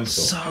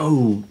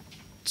incremental.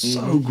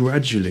 So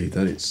gradually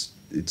that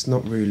it's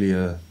not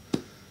really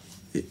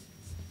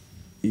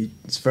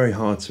it's very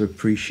hard to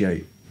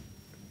appreciate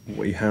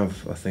what you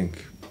have, I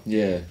think.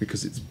 Yeah.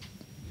 Because it's,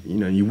 you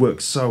know, you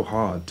work so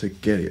hard to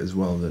get it as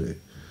well that it.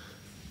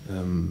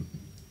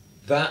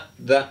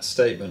 That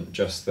statement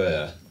just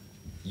there,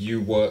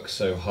 you work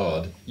so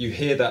hard. You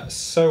hear that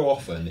so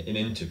often in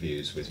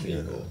interviews with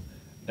people,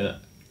 and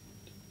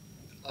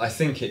I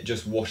think it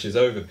just washes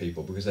over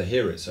people because they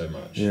hear it so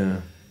much.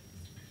 Yeah.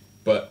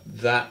 But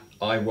that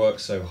I work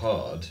so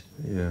hard.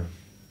 Yeah.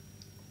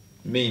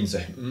 Means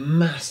a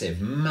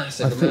massive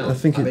amount. I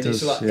think it does.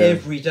 It's like yeah.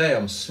 every day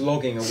I'm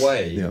slogging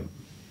away Yeah.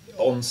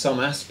 on some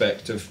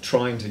aspect of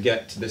trying to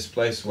get to this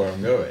place where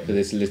I'm going. For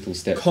this little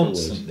step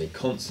constantly.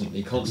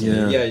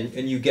 Yeah.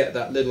 And you get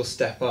that little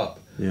step up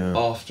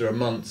after a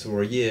month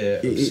or a year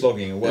of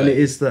slogging away. And it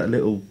is that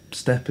little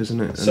step, isn't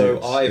it? And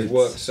so I've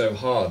worked so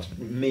hard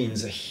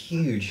means a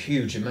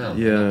huge amount.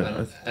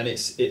 Yeah. And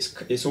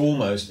it's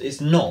almost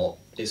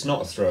it's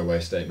not a throwaway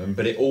statement,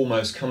 but it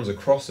almost comes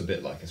across a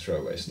bit like a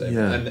throwaway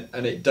statement. Yeah.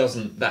 And it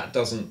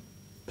doesn't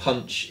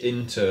punch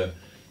into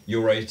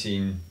your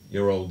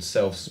 18-year-old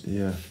self's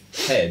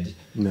head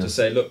to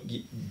say, look,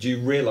 do you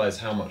realise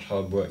how much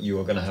hard work you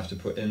are going to have to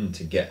put in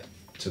to get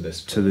to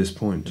this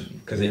point?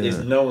 Because it is,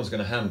 no one's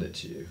going to hand it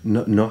to you.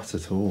 Not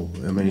at all.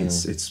 I mean,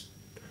 it's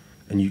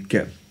and you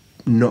get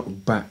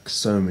knocked back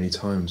so many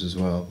times as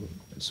well.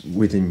 It's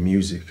within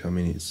music. I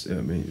mean,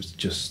 it's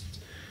just.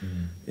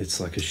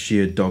 It's like a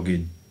sheer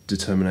dogged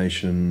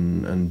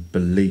determination and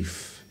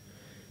belief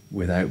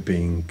without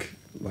being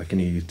like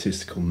an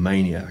egotistical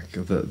maniac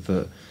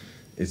that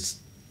it's,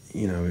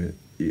 you know,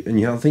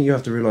 and I think you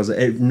have to realise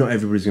that not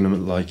everybody's going to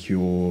like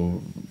your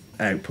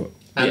output.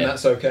 And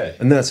that's okay.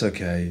 And that's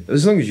okay,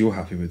 as long as you're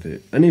happy with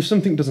it. And if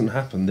something doesn't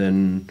happen,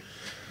 then,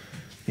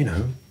 you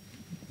know,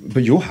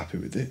 but you're happy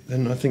with it,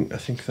 then I think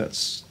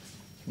that's...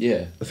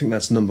 Yeah. I think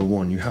that's number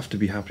one. You have to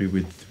be happy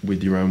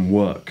with your own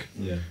work.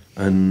 Yeah.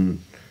 And...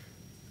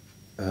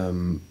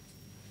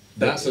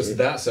 that's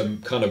a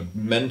kind of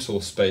mental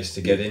space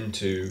to get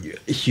into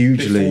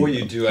hugely before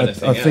you do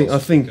anything I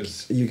think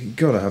because you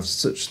got to have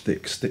such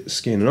thick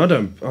skin,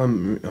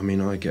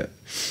 and I get,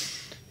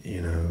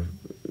 you know,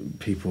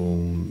 people,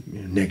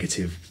 you know,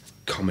 negative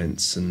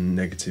comments and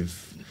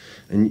negative,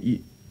 and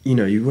you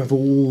know, you have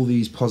all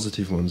these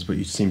positive ones, but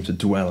you seem to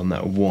dwell on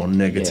that one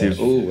negative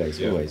always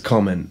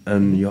comment,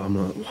 and I'm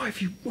like,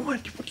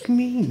 what do you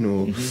mean?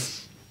 Or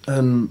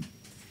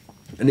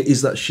and it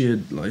is that sheer,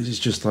 like, it's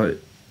just like,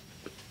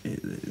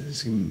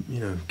 it's, you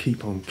know,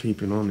 keep on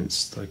keeping on.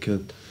 It's like I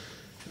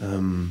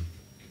don't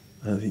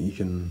think you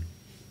can,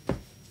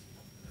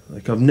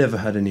 like, I've never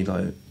had any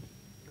like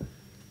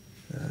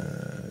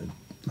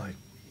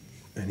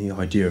any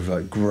idea of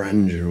like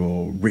grandeur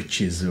or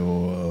riches,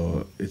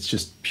 or it's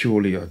just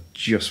purely I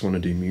just want to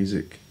do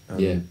music,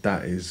 and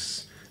that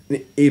is,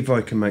 if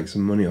I can make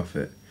some money off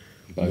it,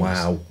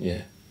 wow,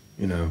 you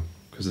know,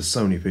 because there's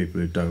so many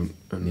people who don't,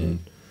 and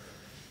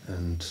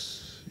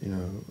you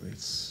know,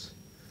 it's,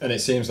 and it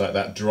seems like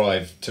that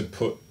drive to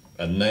put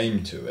a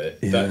name to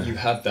it, that you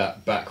had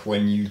that back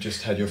when you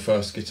just had your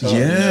first guitar.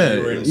 You know,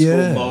 you were in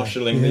school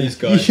marshalling these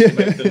guys to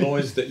make the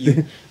noise that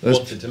you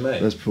wanted to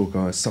make. Those poor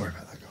guys. Sorry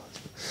about that,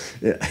 guys.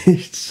 Yeah,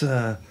 it's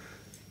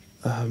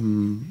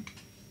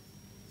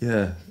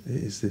it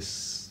is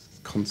this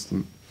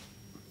constant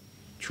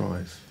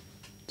drive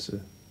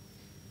to,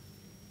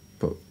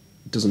 but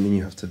it doesn't mean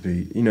you have to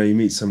be, you know, you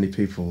meet so many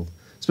people,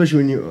 especially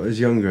when you was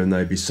younger, and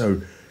they'd be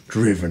so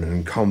driven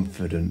and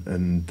confident,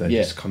 and they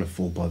Yeah. just kind of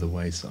fall by the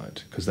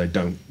wayside because they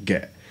don't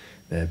get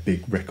their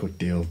big record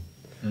deal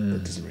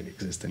that doesn't really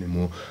exist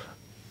anymore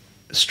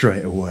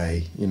straight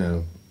away, you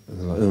know. And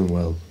they're like, oh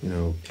well, you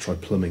know, try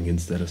plumbing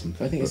instead or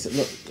something. I think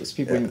it's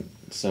people. Yeah.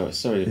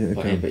 Sorry to Yeah,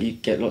 butt okay. in, but you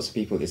get lots of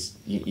people.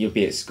 You'll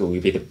be at school.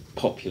 You'll be the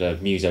popular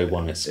muso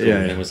one at school, Yeah,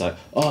 and yeah. everyone's like,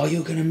 "Oh,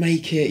 you're gonna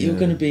make it. You're Yeah.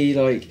 gonna be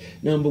like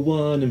number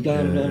one," and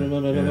blah Yeah, blah blah blah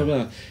blah blah yeah.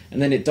 blah.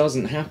 And then it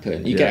doesn't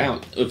happen. You get Yeah.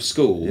 out of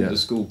school, Yeah. the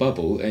school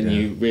bubble, and Yeah.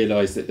 you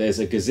realise that there's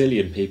a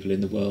gazillion people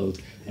in the world.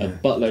 A Yeah.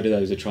 buttload of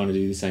those are trying to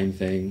do the same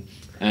thing,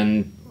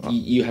 and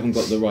you haven't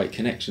got the right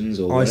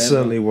connections or I whatever.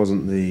 certainly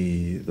wasn't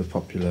the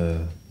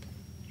popular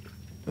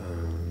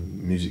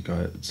music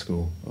guy at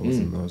school. I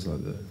wasn't. I was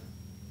like the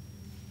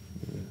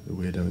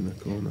weirdo in the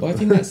corner. Well, I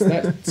think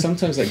that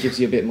sometimes that gives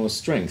you a bit more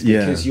strength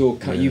Yeah, because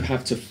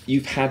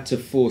you've had to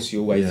force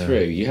your way Yeah,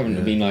 through. You haven't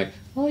yeah. been like,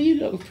 oh, you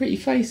look a pretty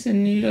face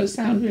and you look,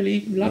 sound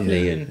really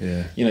lovely, Yeah, and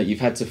yeah. you know you've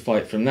had to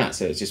fight from that.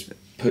 So it's just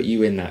put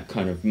you in that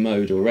kind of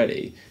mode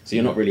already. So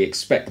you're not really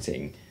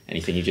expecting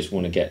anything. You just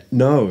want to get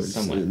No, it's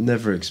somewhere.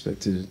 never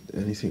expected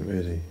anything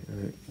really,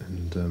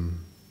 and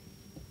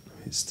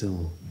it's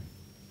still,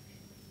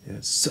 yeah,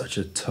 it's such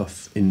a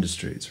tough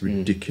industry. It's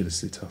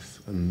ridiculously tough,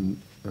 and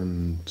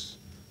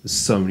there's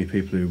so many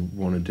people who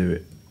want to do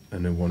it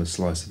and who want a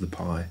slice of the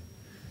pie,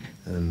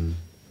 and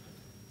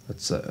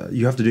that's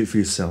you have to do it for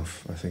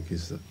yourself. I think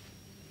is the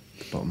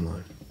bottom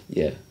line.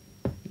 Yeah,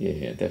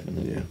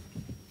 definitely. Yeah.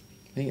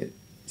 I think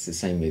it's the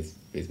same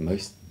with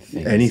most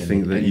things.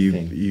 Anything that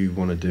anything. you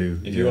want to do.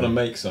 If you want to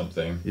make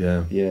something,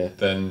 Yeah.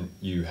 then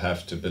you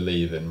have to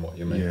believe in what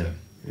you're making. yeah,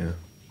 yeah.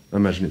 I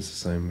imagine it's the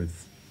same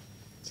with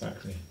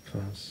Exactly.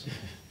 fast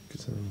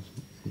guitars.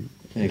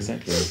 Yeah,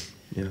 exactly.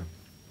 Yeah.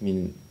 I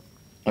mean,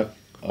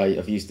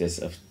 I've used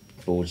this. I've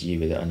bored you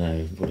with it. I know,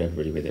 I've bored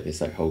everybody with it. But it's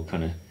that whole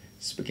kind of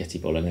spaghetti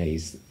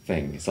bolognese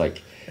thing. It's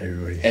like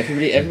everybody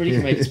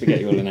can make a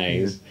spaghetti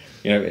bolognese.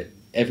 You know,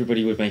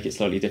 everybody would make it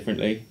slightly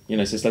differently. You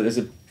know, so it's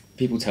like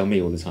people tell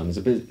me all the time.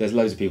 There's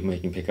loads of people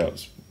making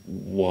pickups.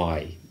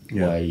 Why?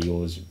 Yeah. Why are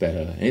yours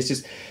better? And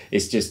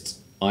it's just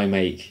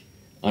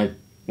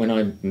when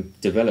I'm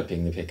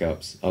developing the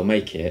pickups, I'll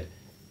make it,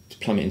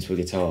 plumb it into a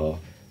guitar,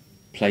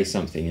 play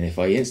something, and if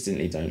I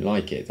instantly don't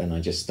like it, then I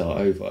just start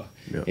over.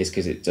 Yeah. It's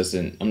because it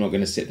doesn't. I'm not going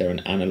to sit there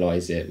and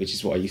analyze it, which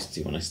is what I used to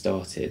do when I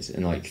started,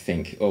 and like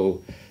think,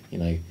 oh, you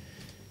know,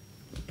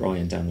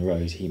 Brian down the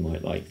road, he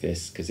might like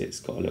this because it's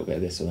got a little bit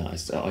of this or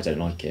that. I don't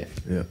like it.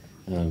 Yeah.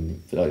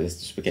 But like this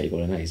spaghetti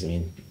bolognese, I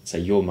mean, say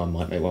your mum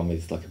might make one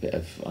with like a bit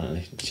of, I don't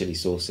know, chili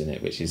sauce in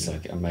it, which is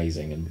like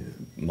amazing,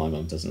 and my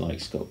mum doesn't like,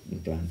 she's got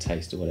bland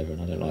taste or whatever,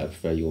 and I don't like, I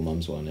prefer your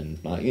mum's one,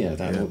 and like, you know,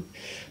 that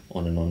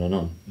on and on and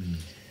on.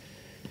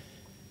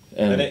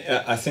 And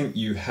I think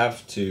you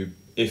have to,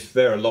 if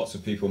there are lots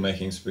of people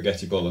making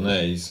spaghetti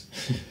bolognese,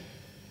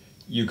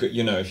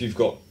 you know, if you've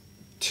got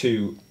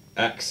two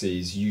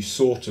axes, you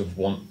sort of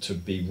want to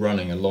be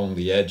running along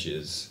the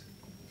edges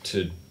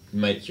to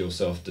make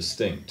yourself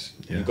distinct.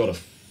 Yeah. You've got to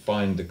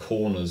find the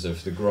corners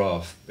of the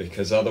graph,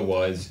 because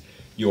otherwise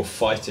you're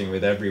fighting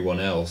with everyone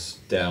else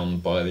down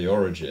by the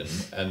origin,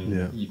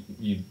 and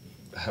you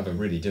have a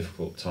really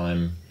difficult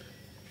time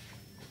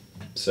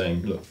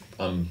saying, look,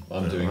 I'm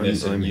doing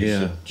this, and you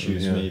should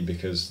choose me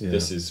because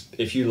this is,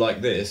 if you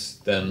like this,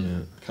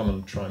 then come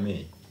and try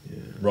me,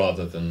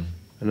 rather than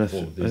And I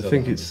think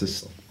it's people.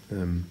 just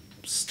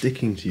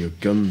sticking to your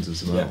guns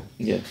as well.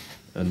 Yeah.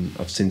 And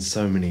I've seen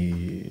so many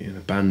in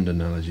a band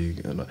analogy,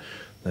 like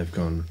they've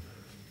gone,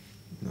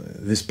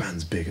 this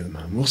band's bigger than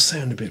mine, we'll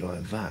sound a bit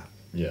like that.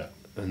 Yeah.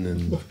 And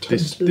then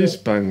this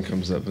band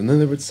comes up, and then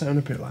they would sound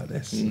a bit like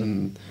this.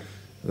 And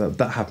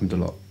that happened a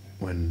lot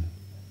when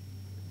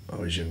I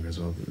was younger as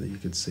well, that you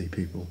could see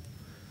people,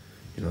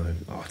 you know,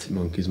 Arctic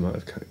Monkeys might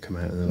have come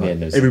out, and they're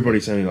like, everybody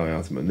sounding like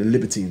Arctic Monkeys, the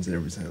Libertines and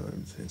everybody sounding like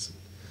Libertines,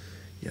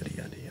 yada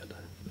yada yada.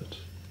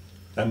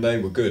 And they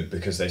were good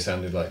because they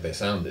sounded like they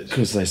sounded.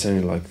 Because they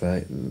sounded like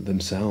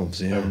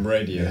themselves, yeah. And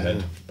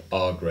Radiohead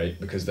are great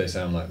because they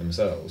sound like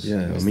themselves.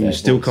 Yeah, It's I mean, you their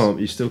still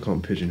voice.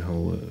 can't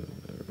pigeonhole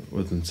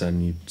other than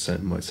saying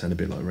might sound a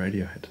bit like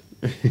Radiohead.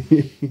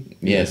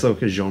 Yeah. It's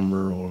like a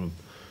genre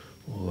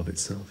all of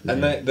itself.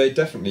 And they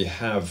definitely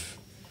have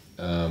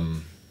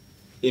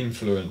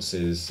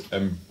influences,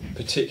 and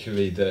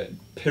particularly the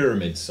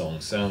Pyramid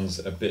song sounds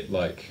a bit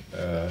like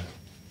a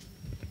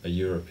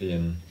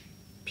European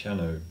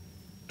piano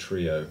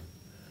trio.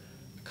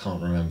 I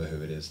can't remember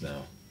who it is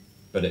now,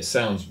 but it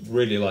sounds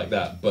really like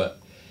that. But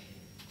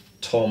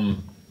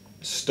Tom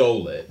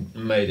stole it,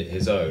 made it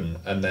his own,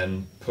 and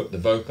then put the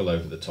vocal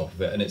over the top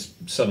of it, and it's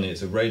suddenly a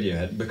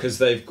Radiohead, because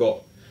they've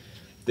got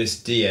this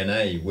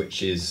DNA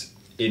which is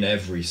in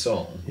every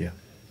song. Yeah.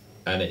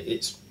 And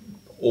it's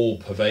all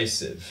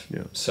pervasive.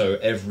 Yeah. So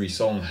every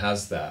song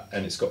has that,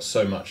 and it's got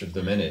so much of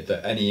them in it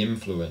that any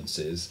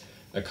influences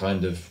are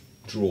kind of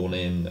drawn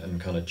in and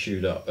kind of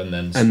chewed up, and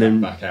then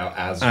spat back out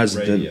as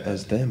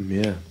Radiohead. them.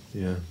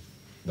 Yeah.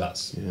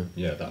 That's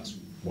that's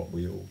what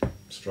we all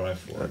strive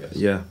for, I guess.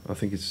 Yeah, I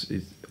think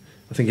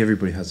I think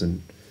everybody has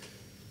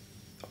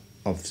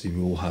obviously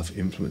we all have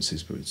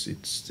influences, but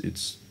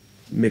it's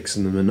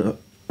mixing them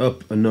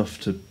up enough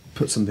to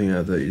put something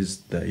out that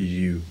is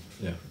you,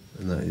 yeah,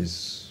 and that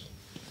is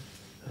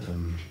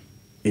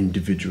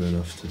individual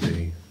enough to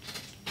be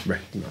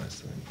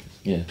recognised, I think.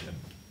 Yeah.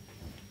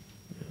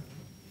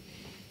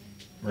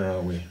 Where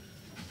are we?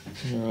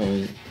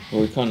 Well,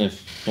 we kind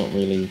of not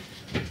really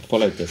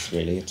followed this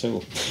really at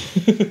all.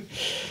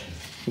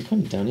 We're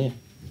kind of down here.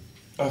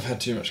 I've had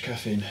too much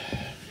caffeine.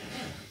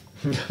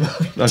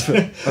 I feel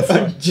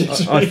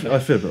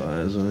a bit like that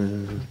as well.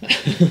 Yeah.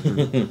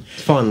 It's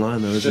a fine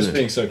line though, isn't Just it?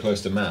 being so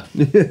close to Matt.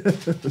 Yeah,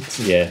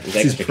 there's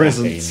his extra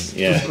presence.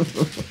 caffeine.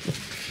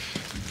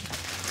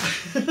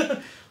 Yeah.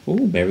 Oh,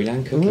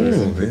 Maryland cookies.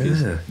 Oh,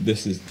 yeah.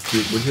 This is.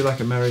 Would you like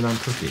a Maryland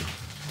cookie?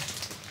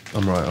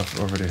 I'm right. I've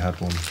already had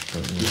one.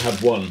 But, You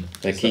had one.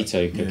 They're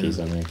keto cookies,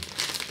 aren't they?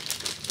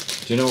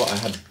 Do you know what? I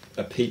had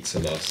a pizza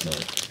last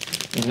night,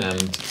 and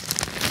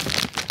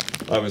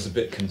I was a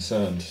bit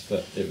concerned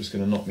that it was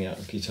going to knock me out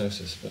of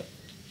ketosis, but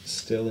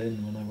still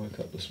in when I woke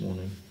up this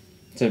morning.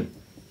 So,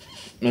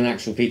 an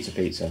actual pizza.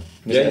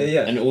 Was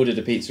Yeah. And ordered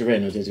a pizza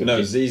in, or did you?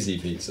 No, ZZ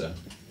Pizza.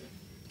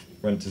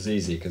 Went to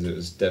ZZ because it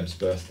was Deb's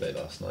birthday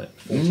last night.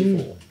 44.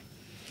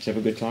 Did you have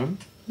a good time?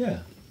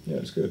 Yeah, it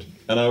was good.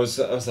 And I was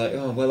like,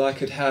 oh well, I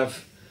could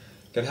have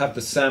the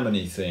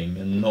salmony thing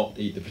and not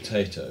eat the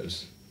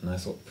potatoes. And I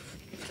thought,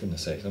 for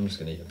goodness sakes, I'm just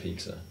going to eat a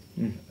pizza.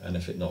 And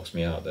if it knocks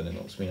me out, then it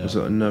knocks me out. was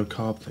it a no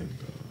carb thing?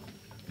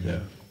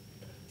 Yeah.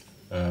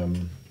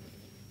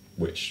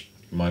 Which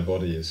my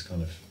body is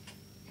kind of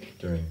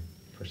doing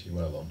pretty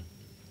well on.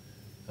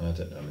 And I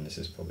don't know, I mean, this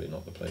is probably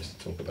not the place to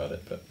talk about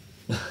it, but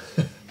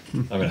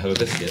I'm going to have a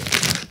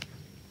biscuit.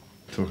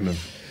 Talking of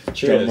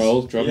Cheers. Drum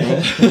roll.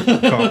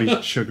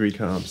 carby, sugary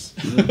carbs.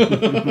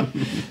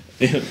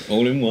 Yeah,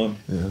 all in one.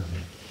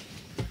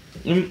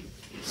 Yeah.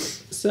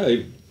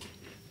 So,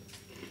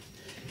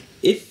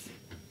 if,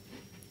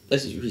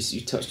 as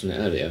you touched on it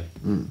earlier,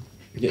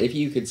 if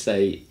you could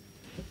say,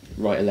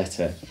 write a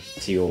letter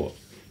to your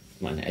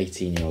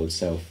 18-year-old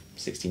self,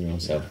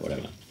 16-year-old self,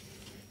 whatever,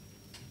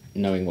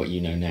 knowing what you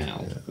know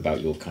now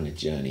about your kind of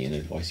journey and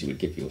advice you would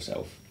give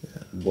yourself,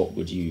 what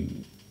would you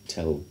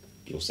tell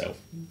yourself?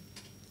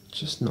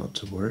 Just not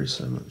to worry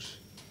so much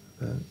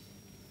about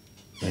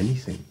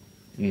anything.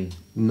 Mm.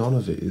 None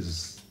of it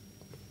is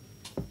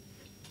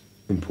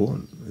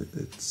important.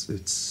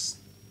 It's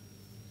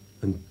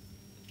and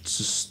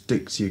just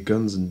stick to your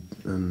guns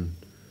and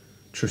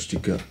trust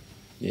your gut.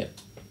 Yeah.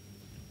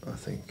 I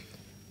think,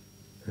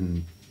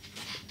 and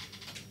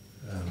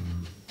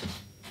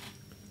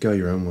go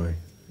your own way.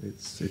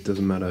 It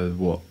doesn't matter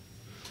what,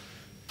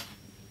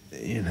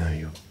 you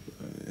know,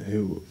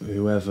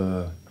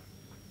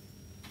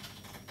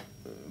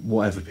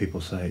 whatever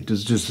people say. It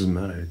just doesn't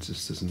matter. It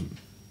just doesn't.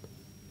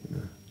 You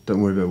know,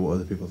 don't worry about what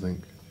other people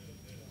think.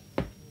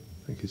 I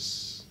think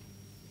it's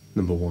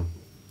number one.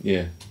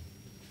 Yeah.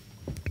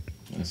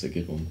 That's a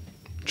good one.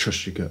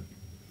 Trust your gut.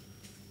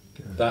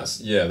 That's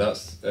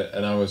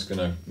and I was going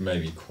to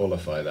maybe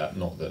qualify that,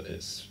 not that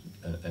it's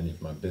any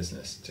of my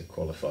business to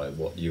qualify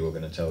what you were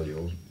going to tell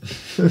your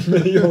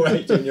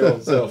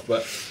 18-year-old self,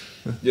 but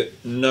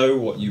know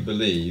what you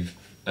believe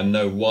and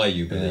know why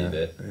you believe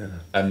it,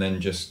 and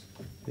then just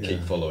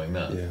keep following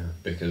that,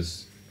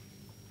 because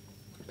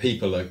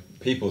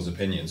people's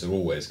opinions are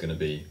always going to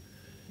be,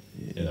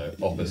 you know,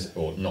 opposite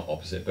or not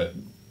opposite, but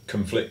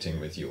conflicting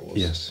with yours.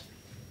 Yes.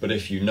 But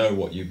if you know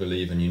what you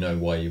believe and you know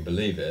why you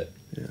believe it,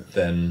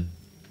 then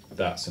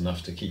that's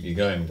enough to keep you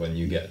going when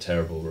you get a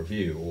terrible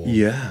review, or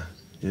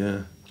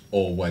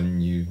or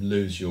when you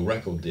lose your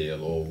record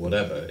deal or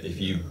whatever. If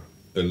you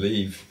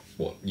believe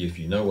if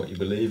you know what you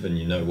believe and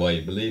you know why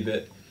you believe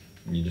it,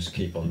 and you just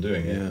keep on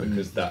doing it,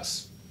 because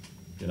that's,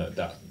 you know,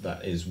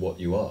 that is what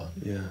you are.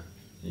 Yeah.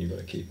 You've got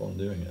to keep on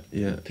doing it.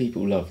 Yeah.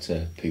 People love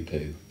to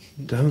poo-poo.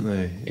 Don't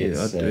they?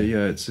 It's,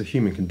 it's a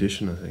human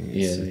condition, I think.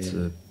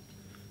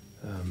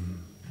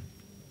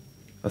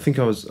 I think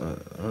I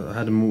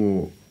had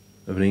more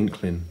of an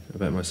inkling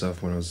about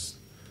myself when I was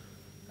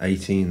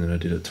 18 than I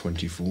did at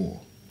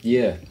 24.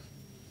 Yeah.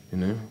 You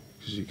know?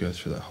 Because you go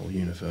through that whole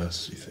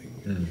university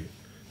thing and you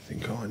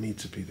think, oh, I need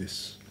to be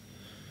this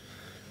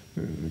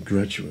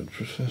graduate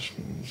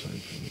professional.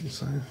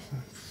 So,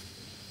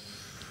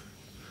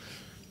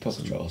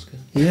 Positive Oscar.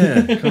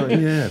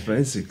 yeah,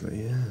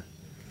 basically, yeah.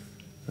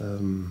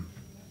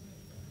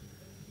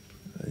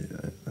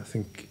 I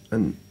think,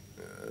 and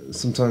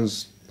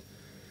sometimes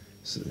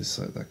it's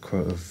like that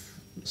quote of,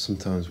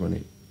 sometimes when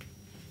it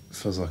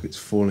feels like it's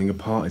falling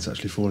apart, it's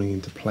actually falling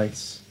into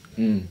place.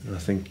 And I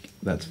think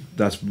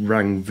that's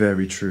rang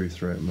very true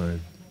throughout my,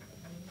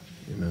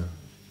 you know,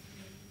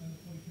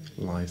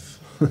 life.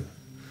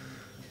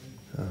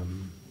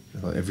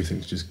 Like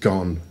everything's just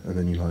gone, and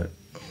then you're like,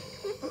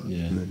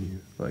 and then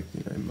you like,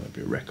 you know, it might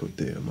be a record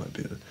deal, it might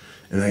be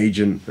an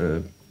agent,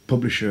 a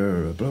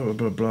publisher, or blah blah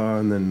blah blah,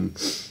 and then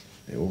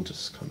it all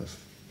just kind of,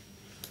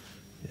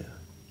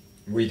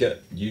 we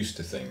get used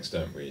to things,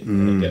 don't we?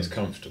 And it gets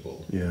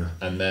comfortable. Yeah.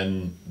 And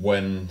then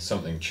when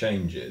something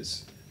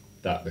changes,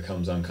 that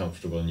becomes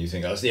uncomfortable, and you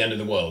think, oh, that's the end of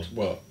the world.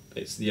 Well,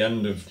 it's the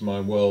end of my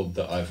world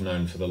that I've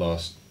known for the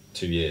last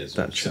 2 years,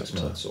 That or 6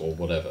 chapter. months, or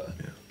whatever.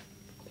 Yeah.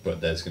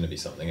 But there's going to be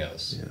something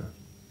else.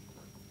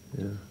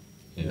 Yeah.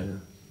 Yeah.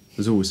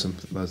 There's always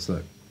something. There's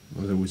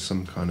always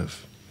some kind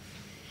of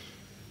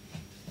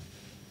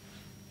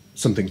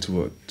something to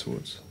work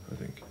towards, I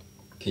think.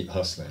 Keep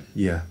hustling.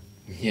 Yeah.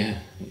 Yeah.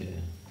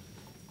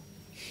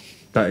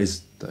 That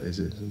is it,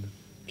 isn't it?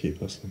 Keep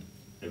hustling.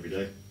 Every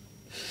day.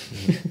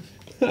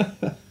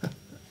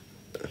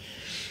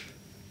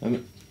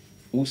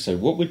 Also,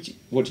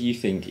 what do you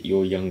think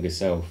your younger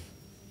self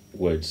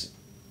would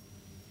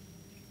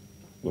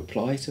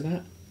reply to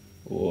that,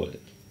 or It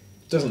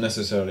doesn't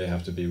necessarily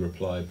have to be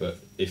reply, but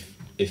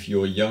if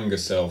your younger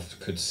self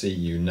could see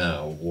you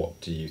now, what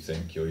do you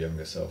think your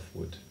younger self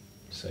would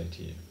say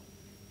to you?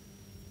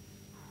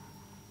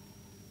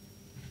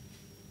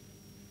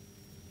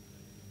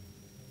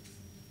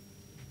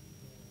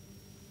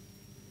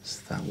 Is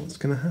that what's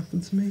going to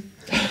happen to me?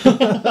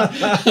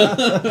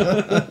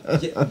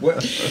 Yeah, well,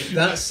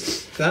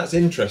 that's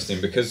interesting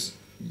because,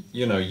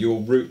 you know, your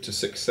route to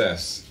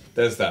success,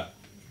 there's that,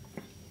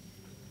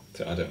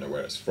 I don't know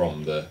where it's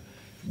from,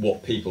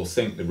 what people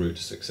think the route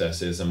to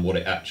success is and what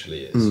it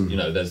actually is. You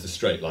know, there's the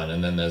straight line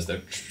and then there's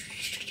the...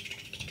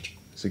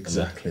 It's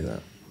exactly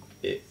that.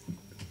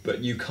 But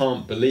you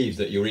can't believe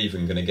that you're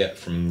even going to get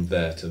from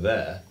there to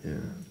there. Yeah.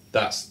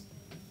 That's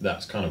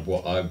kind of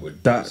what I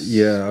would...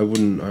 I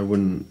wouldn't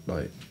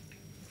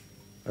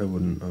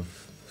have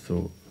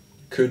thought.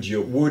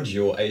 Would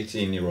your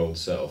 18-year-old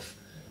self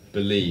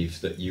believe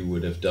that you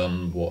would have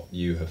done what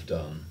you have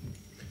done?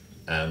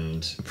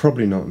 And...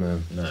 Probably not,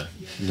 no. No.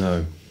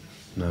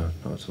 No,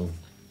 not at all.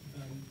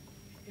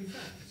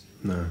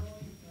 No.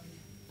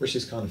 Which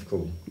is kind of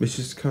cool. Which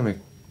is kind of...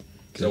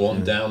 So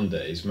on down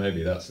days,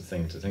 maybe that's the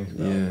thing to think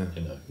about, Yeah.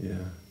 you know. Yeah.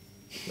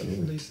 Look at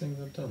all these things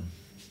I've done.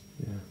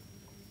 Yeah.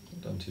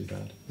 Not done too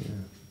bad. Yeah.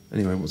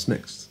 Anyway, what's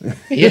next?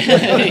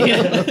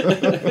 yeah.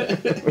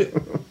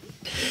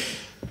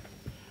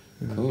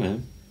 Cool,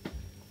 man.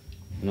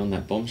 And on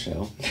that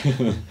bombshell,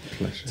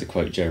 Pleasure. to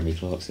quote Jeremy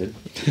Clarkson.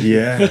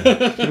 Yeah.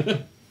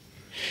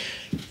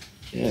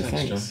 Yeah, Thanks,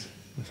 thanks.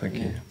 Thank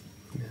you. Yeah.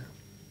 Yeah.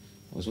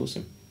 That was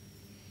awesome.